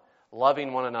what?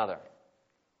 Loving one another.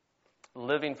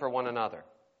 Living for one another.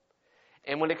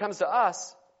 And when it comes to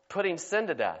us, putting sin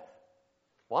to death.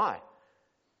 Why?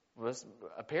 Was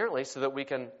apparently so that we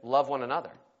can love one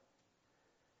another.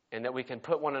 And that we can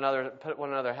put one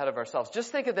another ahead of ourselves.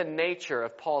 Just think of the nature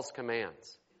of Paul's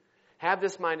commands. Have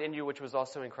this mind in you which was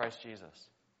also in Christ Jesus.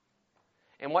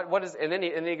 And and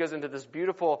then he goes into this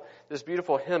beautiful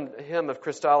hymn of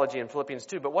Christology in Philippians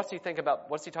 2. But what's he talking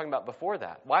about before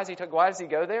that? Why does he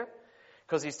go there?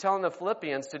 Because he's telling the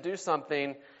Philippians to do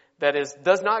something that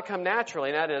does not come naturally,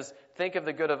 and that is think of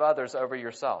the good of others over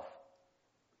yourself.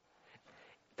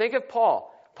 Think of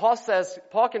Paul.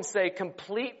 Paul can say,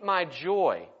 complete my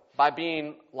joy by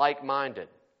being like-minded.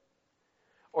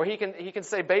 Or he can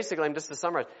say basically, just to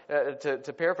summarize,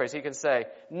 to paraphrase, he can say,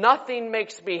 nothing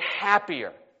makes me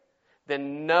happier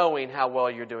than knowing how well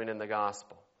you're doing in the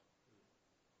gospel.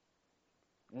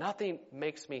 Nothing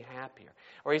makes me happier.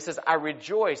 Or he says, I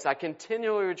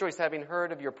continually rejoice having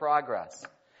heard of your progress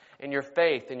and your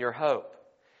faith and your hope.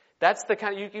 That's the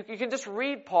kind of, you can just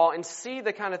read Paul and see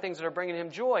the kind of things that are bringing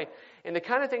him joy. And the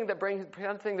kind of thing that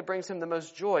brings him the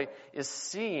most joy is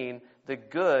seeing the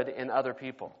good in other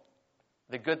people.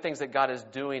 The good things that God is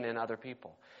doing in other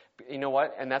people. You know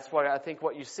what? And that's what I think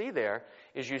what you see there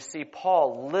is you see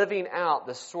Paul living out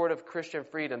the sort of Christian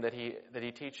freedom that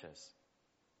he teaches.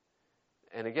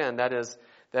 And again, that is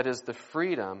the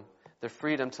freedom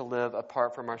to live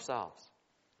apart from ourselves.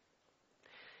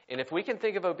 And if we can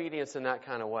think of obedience in that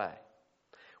kind of way,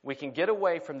 we can get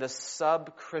away from this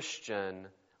sub-Christian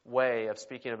way of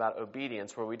speaking about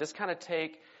obedience, where we just kind of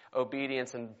take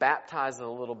obedience and baptize it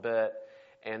a little bit,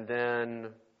 and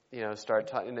then start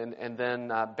talking, and then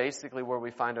basically where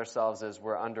we find ourselves is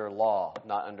we're under law,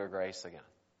 not under grace again.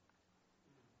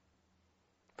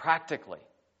 Practically.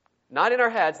 Not in our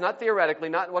heads, not theoretically,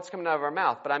 not what's coming out of our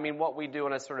mouth, but I mean what we do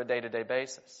on a sort of day-to-day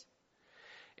basis.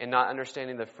 And not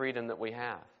understanding the freedom that we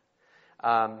have.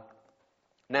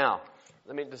 Now,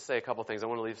 let me just say a couple things. I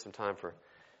want to leave some time for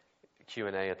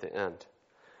Q&A at the end.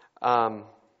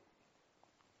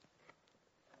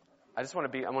 I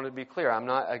want to be clear. I'm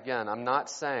not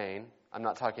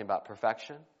talking about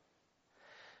perfection.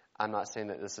 I'm not saying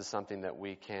that this is something that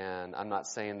I'm not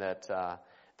saying that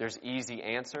there's easy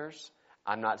answers.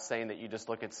 I'm not saying that you just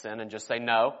look at sin and just say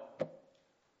no.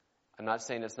 I'm not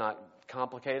saying it's not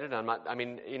complicated.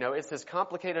 It's as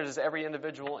complicated as every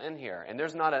individual in here. And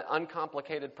there's not an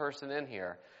uncomplicated person in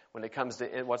here when it comes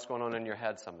to what's going on in your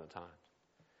head some of the time.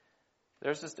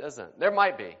 There just isn't. There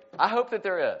might be. I hope that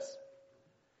there is.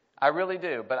 I really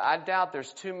do. But I doubt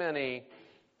there's too many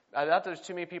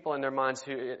people in their minds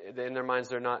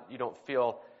they're not, you don't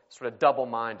feel sort of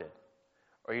double-minded,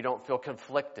 or you don't feel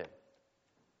conflicted,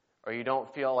 or you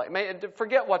don't feel like,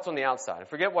 forget what's on the outside,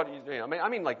 forget what I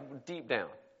mean like deep down,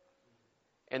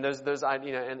 and those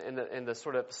and the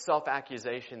sort of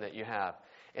self-accusation that you have,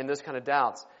 and those kind of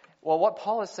doubts. Well, what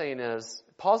Paul is saying is,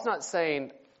 Paul's not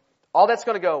saying all that's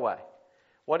going to go away.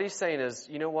 What he's saying is,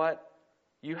 you know what,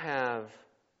 you have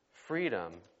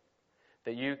freedom,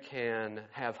 that you can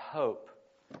have hope,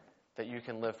 that you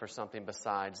can live for something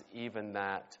besides even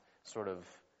that sort of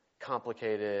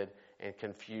complicated and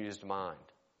confused mind.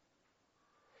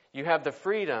 You have the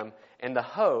freedom and the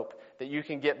hope that you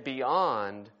can get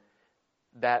beyond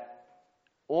that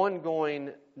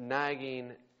ongoing,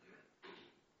 nagging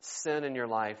sin in your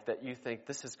life that you think,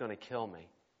 this is going to kill me.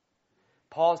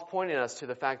 Paul's pointing us to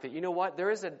the fact that, you know what,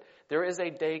 there is a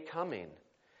day coming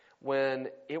when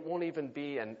it won't even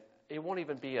be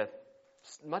a,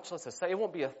 much less a say, it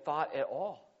won't be a thought at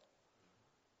all.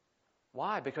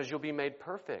 Why? Because you'll be made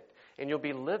perfect, and you'll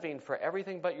be living for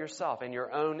everything but yourself and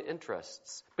your own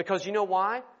interests. Because you know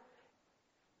why?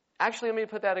 Actually, let me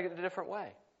put that in a different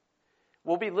way.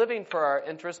 We'll be living for our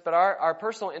interests, but our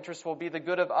personal interests will be the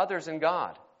good of others and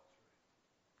God.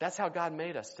 That's how God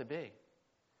made us to be.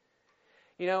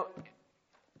 You know,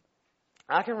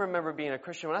 I can remember being a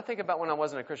Christian. When I think about when I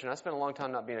wasn't a Christian, I spent a long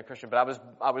time not being a Christian, but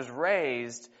I was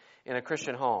raised in a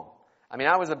Christian home. I mean,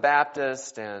 I was a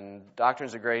Baptist and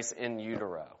Doctrines of Grace in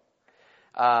utero.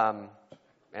 And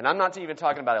I'm not even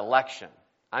talking about election.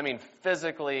 I mean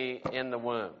physically in the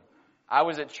womb. I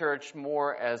was at church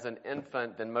more as an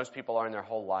infant than most people are in their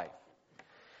whole life.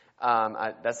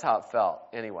 That's how it felt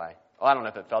anyway. Well, I don't know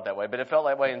if it felt that way, but it felt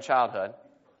that way in childhood.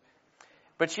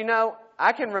 But you know,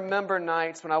 I can remember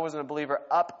nights when I wasn't a believer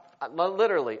up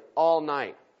literally all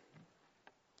night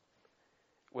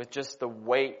with just the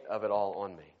weight of it all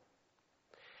on me.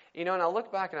 You know, and I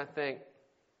look back and I think,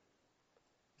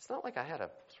 it's not like I had a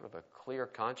sort of a clear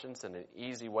conscience and an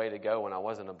easy way to go when I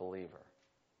wasn't a believer.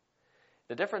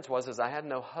 The difference was I had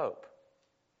no hope.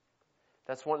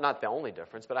 That's not the only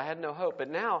difference, but I had no hope. But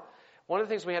now, one of the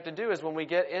things we have to do is when we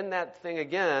get in that thing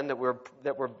again that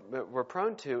we're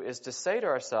prone to, is to say to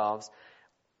ourselves,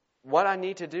 what I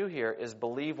need to do here is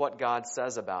believe what God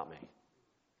says about me.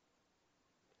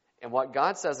 And what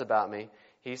God says about me,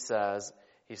 He says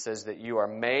that you are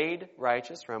made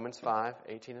righteous, Romans 5,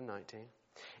 18 and 19.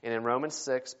 And in Romans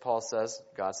 6,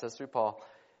 God says through Paul,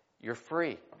 you're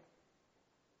free.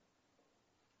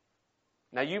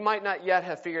 Now, you might not yet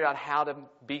have figured out how to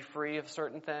be free of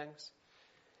certain things.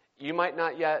 You might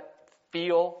not yet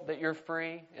feel that you're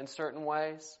free in certain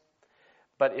ways.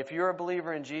 But if you're a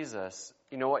believer in Jesus,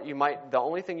 you know what? The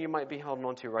only thing you might be holding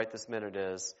on to right this minute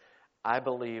is, I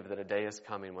believe that a day is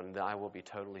coming when I will be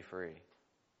totally free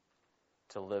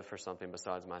to live for something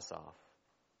besides myself.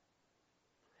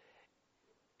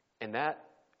 And that,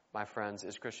 my friends,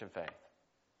 is Christian faith.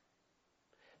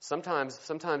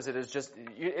 Sometimes it is just,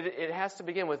 it has to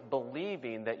begin with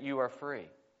believing that you are free.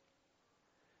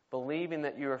 Believing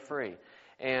that you are free.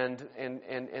 And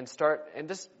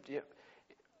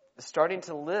starting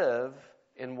to live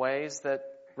in ways that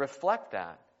reflect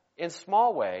that. In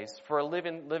small ways, for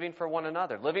living for one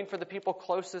another, living for the people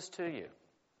closest to you.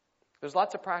 There's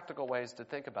lots of practical ways to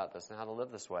think about this and how to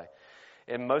live this way.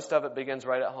 And most of it begins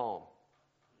right at home.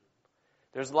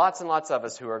 There's lots and lots of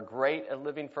us who are great at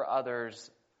living for others,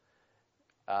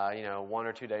 1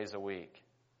 or 2 days a week.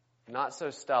 Not so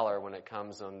stellar when it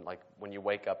comes on, like, when you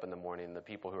wake up in the morning, the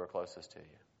people who are closest to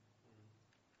you.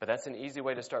 But that's an easy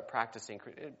way to start practicing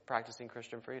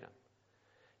Christian freedom.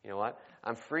 You know what?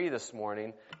 I'm free this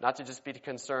morning, not to just be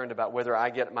concerned about whether I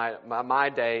get my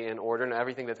day in order and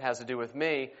everything that has to do with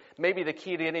me. Maybe the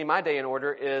key to getting my day in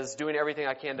order is doing everything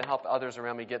I can to help others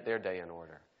around me get their day in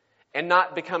order. And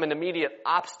not become an immediate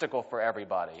obstacle for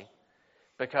everybody,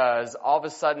 because all of a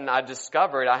sudden I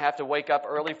discovered I have to wake up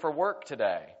early for work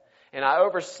today. And I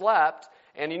overslept,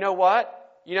 and you know what?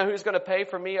 You know who's going to pay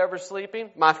for me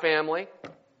oversleeping? My family.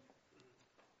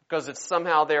 Because it's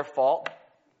somehow their fault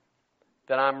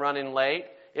that I'm running late.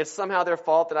 It's somehow their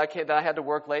fault that I had to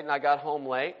work late and I got home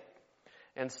late.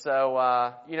 And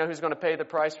so, you know who's going to pay the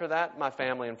price for that? My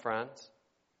family and friends.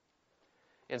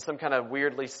 In some kind of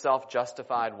weirdly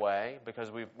self-justified way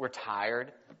because we're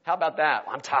tired. How about that?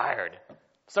 I'm tired.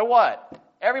 So what?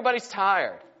 Everybody's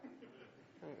tired.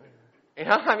 You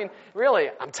know, I mean, really,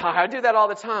 I'm tired. I do that all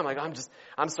the time. Like,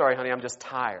 I'm sorry, honey, I'm just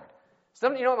tired.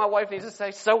 You know what my wife needs to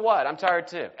say? So what? I'm tired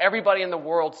too. Everybody in the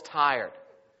world's tired.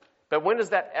 But when has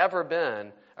that ever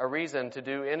been a reason to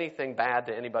do anything bad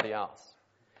to anybody else?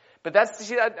 But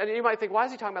you might think, why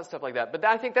is he talking about stuff like that? But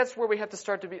I think that's where we have to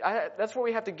start to be, that's where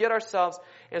we have to get ourselves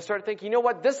and start thinking, you know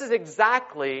what? This is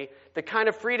exactly the kind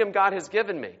of freedom God has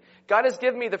given me. God has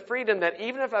given me the freedom that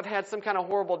even if I've had some kind of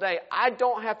horrible day, I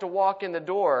don't have to walk in the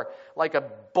door like a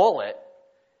bullet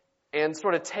and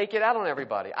sort of take it out on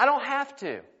everybody. I don't have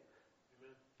to.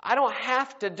 I don't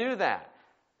have to do that.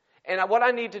 And what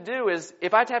I need to do is,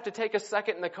 if I have to take a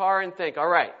second in the car and think, all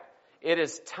right, it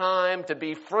is time to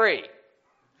be free.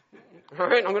 All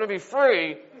right, I'm going to be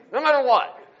free no matter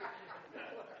what.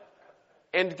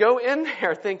 And go in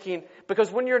there thinking, because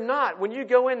when you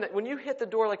hit the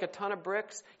door like a ton of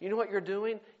bricks, you know what you're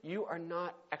doing? You are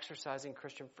not exercising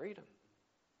Christian freedom.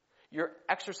 You're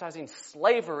exercising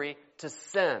slavery to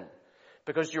sin.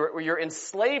 Because you're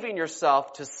enslaving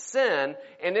yourself to sin,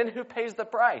 and then who pays the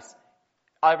price?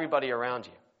 Everybody around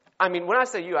you. I mean, when I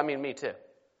say you, I mean me too.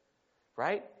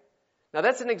 Right? Now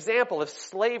that's an example of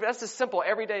slavery. That's a simple,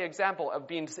 everyday example of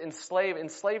being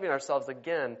enslaving ourselves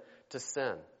again to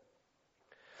sin.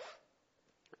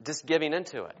 Just giving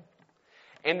into it.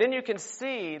 And then you can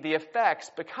see the effects,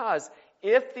 because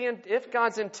if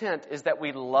God's intent is that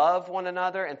we love one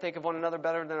another and think of one another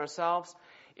better than ourselves,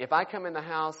 if I come in the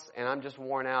house and I'm just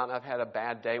worn out and I've had a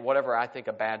bad day, whatever I think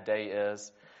a bad day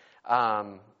is,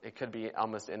 it could be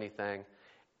almost anything.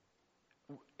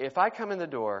 If I come in the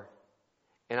door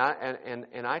and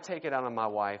I take it out on my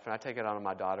wife and I take it out on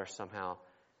my daughter somehow,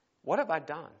 what have I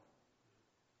done?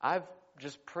 I've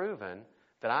just proven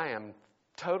that I am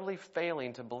totally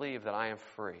failing to believe that I am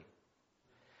free.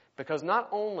 Because not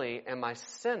only am I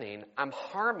sinning, I'm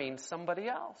harming somebody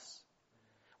else,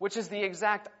 which is the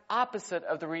exact opposite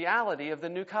of the reality of the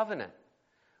new covenant,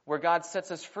 where God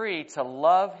sets us free to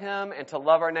love Him and to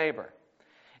love our neighbor.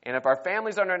 And if our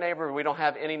families aren't our neighbor, we don't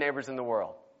have any neighbors in the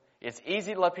world. It's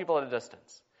easy to love people at a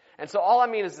distance. And so all I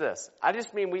mean is this. I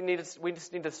just mean we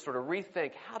just need to sort of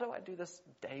rethink, how do I do this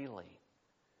daily?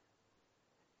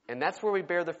 And that's where we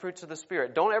bear the fruits of the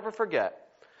Spirit. Don't ever forget,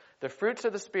 the fruits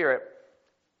of the Spirit.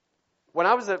 When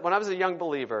I was a young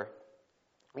believer,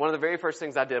 one of the very first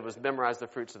things I did was memorize the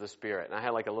fruits of the Spirit. And I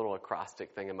had like a little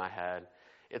acrostic thing in my head.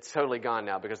 It's totally gone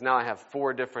now because now I have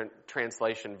 4 different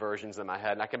translation versions in my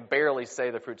head. And I can barely say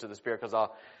the fruits of the Spirit because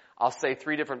I'll say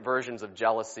 3 different versions of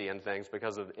jealousy and things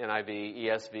because of NIV,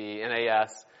 ESV,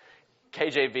 NAS,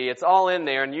 KJV. It's all in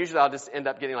there. And usually I'll just end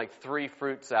up getting like 3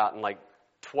 fruits out in like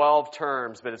 12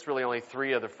 terms, but it's really only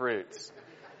 3 of the fruits.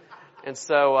 And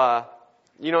so,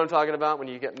 you know what I'm talking about when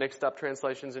you get mixed up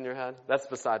translations in your head? That's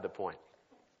beside the point.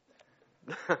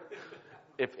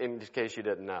 If in case you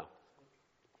didn't know.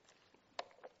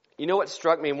 You know what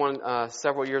struck me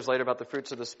several years later about the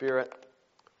fruits of the Spirit?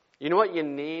 You know what you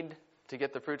need to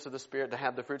get the fruits of the Spirit, to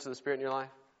have the fruits of the Spirit in your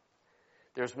life?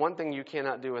 There's one thing you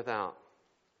cannot do without.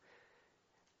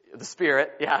 The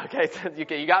Spirit. Yeah, okay.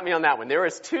 You got me on that one. There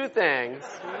is 2 things.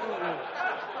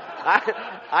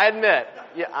 I admit.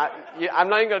 I'm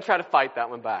not even going to try to fight that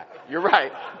one back. You're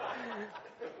right.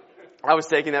 I was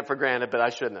taking that for granted, but I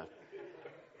shouldn't have.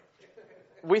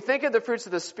 We think of the fruits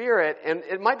of the Spirit, and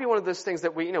it might be one of those things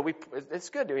that it's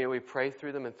good. We pray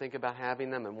through them and think about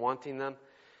having them and wanting them.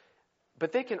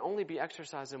 But they can only be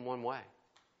exercised in one way.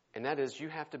 And that is, you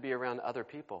have to be around other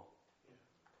people.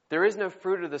 There is no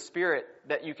fruit of the Spirit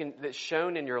that's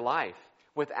shown in your life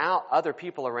without other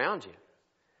people around you.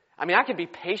 I mean, I can be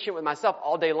patient with myself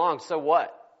all day long, so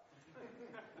what?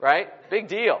 Right? Big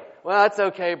deal. Well, that's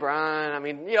okay, Brian. I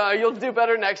mean, you'll do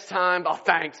better next time. Oh,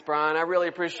 thanks, Brian. I really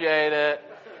appreciate it.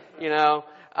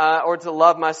 Or to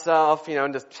love myself,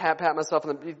 and just pat myself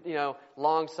on the,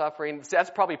 long suffering. See,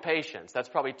 that's probably patience. That's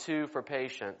probably 2 for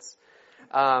patience.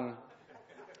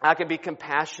 I can be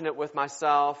compassionate with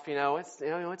myself.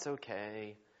 It's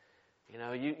okay.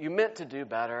 You meant to do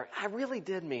better. I really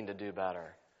did mean to do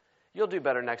better. You'll do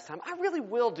better next time. I really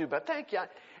will do better. Thank you.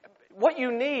 What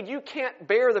you need, you can't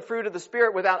bear the fruit of the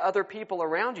Spirit without other people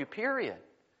around you, period.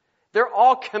 They're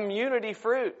all community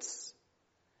fruits.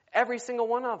 Every single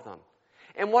one of them.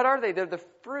 And what are they? They're the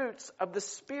fruits of the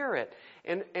Spirit.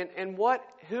 And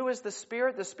who is the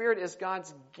Spirit? The Spirit is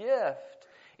God's gift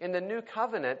in the new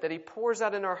covenant that He pours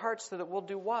out in our hearts so that we'll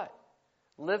do what?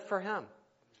 Live for Him.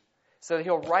 So that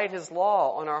He'll write His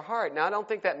law on our heart. Now, I don't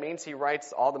think that means He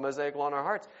writes all the Mosaic law on our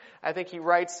hearts. I think He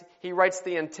writes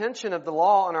the intention of the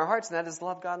law on our hearts, and that is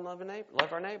love God and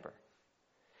love our neighbor.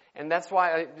 And that's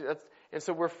why, and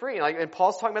so we're free. And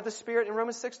Paul's talking about the Spirit in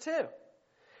Romans 6 too.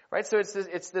 Right? So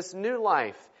it's this new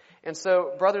life. And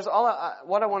so, brothers,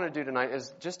 what I want to do tonight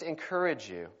is just encourage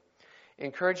you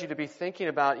to be thinking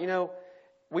about,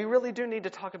 we really do need to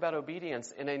talk about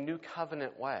obedience in a new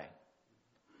covenant way.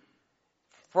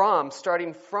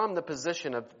 Starting from the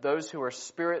position of those who are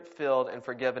Spirit-filled and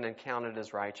forgiven and counted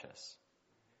as righteous.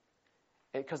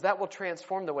 Because that will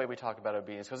transform the way we talk about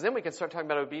obedience. Because then we can start talking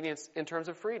about obedience in terms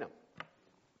of freedom.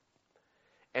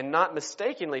 And not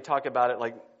mistakenly talk about it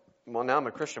like, well, now I'm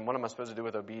a Christian, what am I supposed to do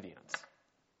with obedience?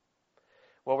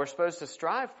 Well, we're supposed to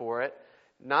strive for it,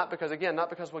 not because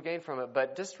we'll gain from it,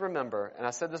 but just remember, and I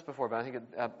said this before, but I think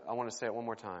I want to say it one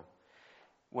more time.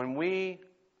 When we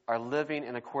are living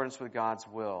in accordance with God's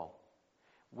will,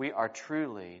 we are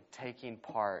truly taking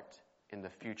part in the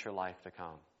future life to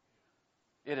come.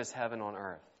 It is heaven on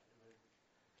earth.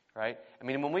 Right? I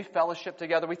mean, when we fellowship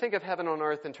together, we think of heaven on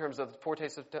earth in terms of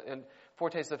foretaste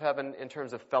of heaven in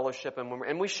terms of fellowship,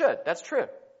 and we should. That's true.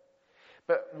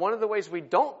 But one of the ways we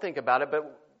don't think about it,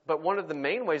 but one of the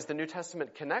main ways the New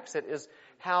Testament connects it is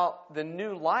how the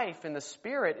new life in the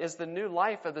Spirit is the new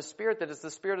life of the Spirit that is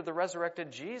the Spirit of the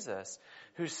resurrected Jesus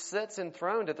who sits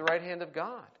enthroned at the right hand of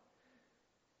God.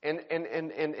 And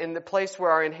the place where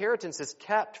our inheritance is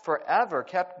kept forever,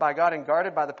 kept by God and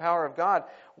guarded by the power of God,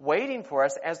 waiting for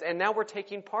us, and now we're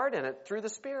taking part in it through the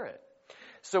Spirit.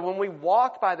 So when we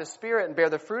walk by the Spirit and bear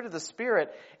the fruit of the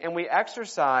Spirit, and we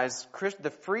exercise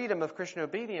the freedom of Christian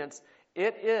obedience,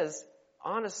 it is,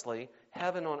 honestly,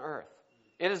 heaven on earth.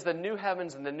 It is the new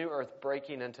heavens and the new earth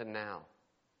breaking into now.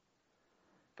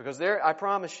 Because there, I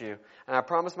promise you, and I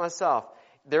promise myself,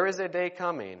 there is a day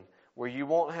coming where you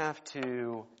won't have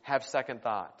to have second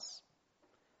thoughts.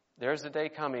 There's a day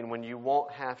coming when you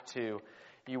won't have to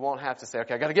say,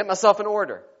 okay, I got to get myself in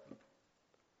order.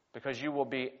 Because you will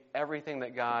be everything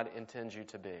that God intends you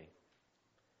to be.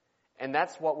 And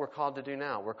that's what we're called to do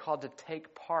now. We're called to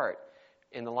take part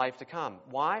in the life to come.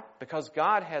 Why? Because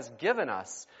God has given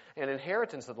us an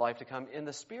inheritance of life to come in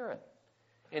the Spirit.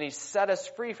 And He set us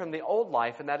free from the old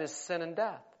life, and that is sin and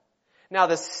death. Now,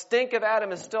 the stink of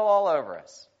Adam is still all over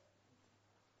us.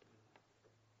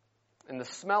 And the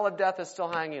smell of death is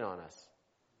still hanging on us.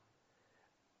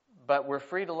 But we're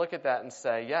free to look at that and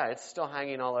say, yeah, it's still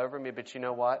hanging all over me, but you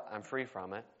know what? I'm free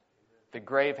from it. The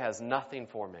grave has nothing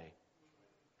for me.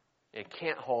 It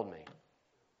can't hold me.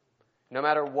 No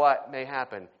matter what may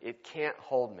happen, it can't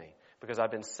hold me because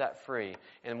I've been set free.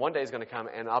 And one day is going to come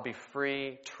and I'll be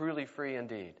free, truly free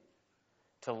indeed,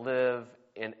 to live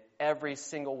in every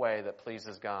single way that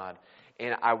pleases God.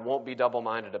 And I won't be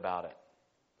double-minded about it.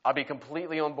 I'll be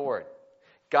completely on board.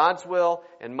 God's will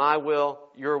and my will,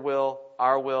 your will,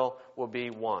 our will be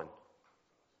one.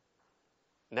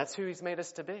 And that's who He's made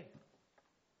us to be.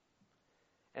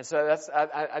 And so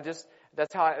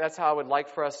that's how I would like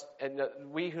for us, and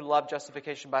we who love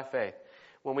justification by faith,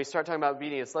 when we start talking about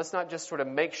obedience, let's not just sort of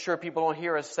make sure people don't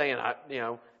hear us saying,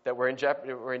 that we're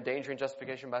endangering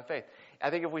justification by faith. I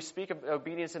think if we speak of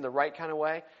obedience in the right kind of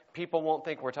way, people won't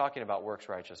think we're talking about works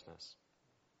righteousness.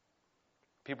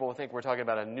 People will think we're talking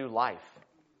about a new life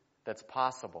that's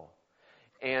possible.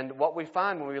 And what we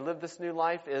find when we live this new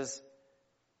life is,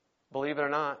 believe it or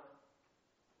not,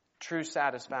 true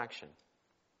satisfaction.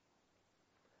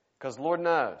 Because Lord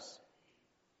knows,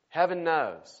 heaven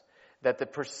knows, that the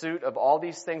pursuit of all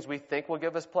these things we think will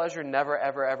give us pleasure never,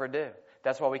 ever, ever do.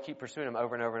 That's why we keep pursuing them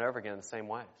over and over and over again in the same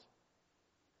ways.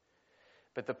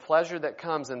 But the pleasure that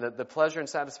comes, and the pleasure and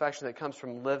satisfaction that comes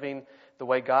from living the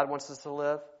way God wants us to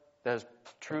live, that is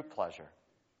true pleasure.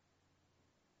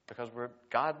 Because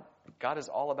God is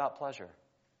all about pleasure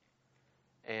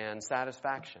and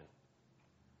satisfaction.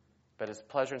 But it's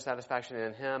pleasure and satisfaction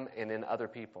in Him and in other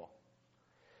people.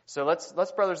 So let's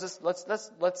brothers,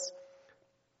 let's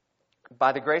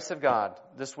by the grace of God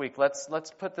this week, let's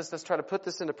try to put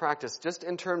this into practice just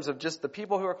in terms of just the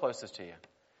people who are closest to you.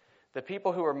 The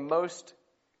people who are most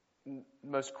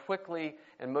quickly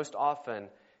and most often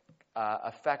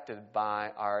affected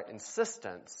by our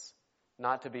insistence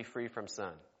not to be free from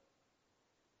sin.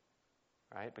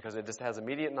 Right? Because it just has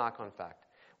immediate knock-on effect.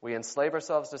 We enslave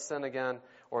ourselves to sin again,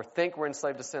 or think we're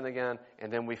enslaved to sin again,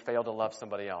 and then we fail to love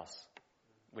somebody else.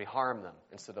 We harm them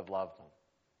instead of love them.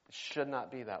 It should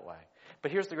not be that way.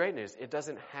 But here's the great news. It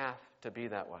doesn't have to be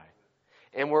that way.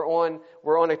 And we're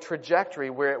on a trajectory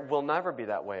where it will never be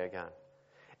that way again.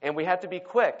 And we have to be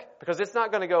quick, because it's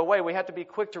not going to go away. We have to be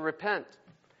quick to repent.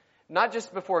 not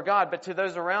just before God, but to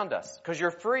those around us. Because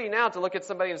you're free now to look at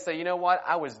somebody and say, you know what,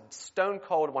 I was stone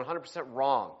cold 100%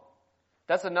 wrong.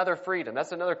 That's another freedom.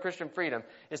 That's another Christian freedom,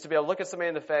 is to be able to look at somebody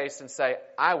in the face and say,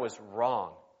 I was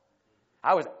wrong.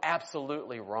 I was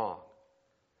absolutely wrong.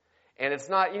 And it's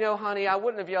not, honey, I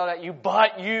wouldn't have yelled at you,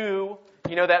 but you.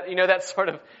 That sort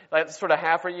of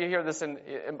half where you hear this, and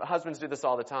husbands do this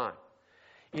all the time.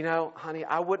 Honey,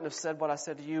 I wouldn't have said what I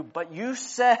said to you, but you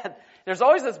said. There's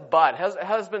always this but.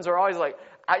 Husbands are always like,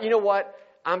 you know what?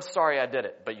 I'm sorry I did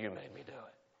it, but you made me do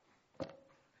it.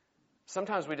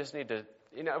 Sometimes we just need to,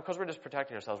 because we're just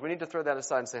protecting ourselves, we need to throw that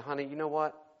aside and say, honey, you know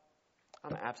what?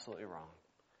 I'm absolutely wrong.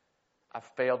 I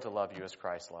failed to love you as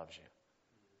Christ loves you.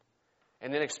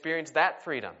 And then experience that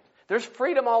freedom. There's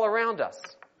freedom all around us.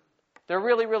 There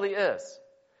really, really is.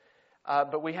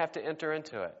 But we have to enter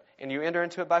into it. And you enter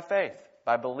into it by faith,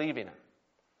 by believing it.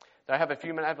 I have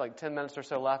 10 minutes or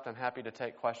so left. I'm happy to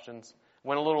take questions.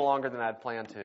 Went a little longer than I'd planned to.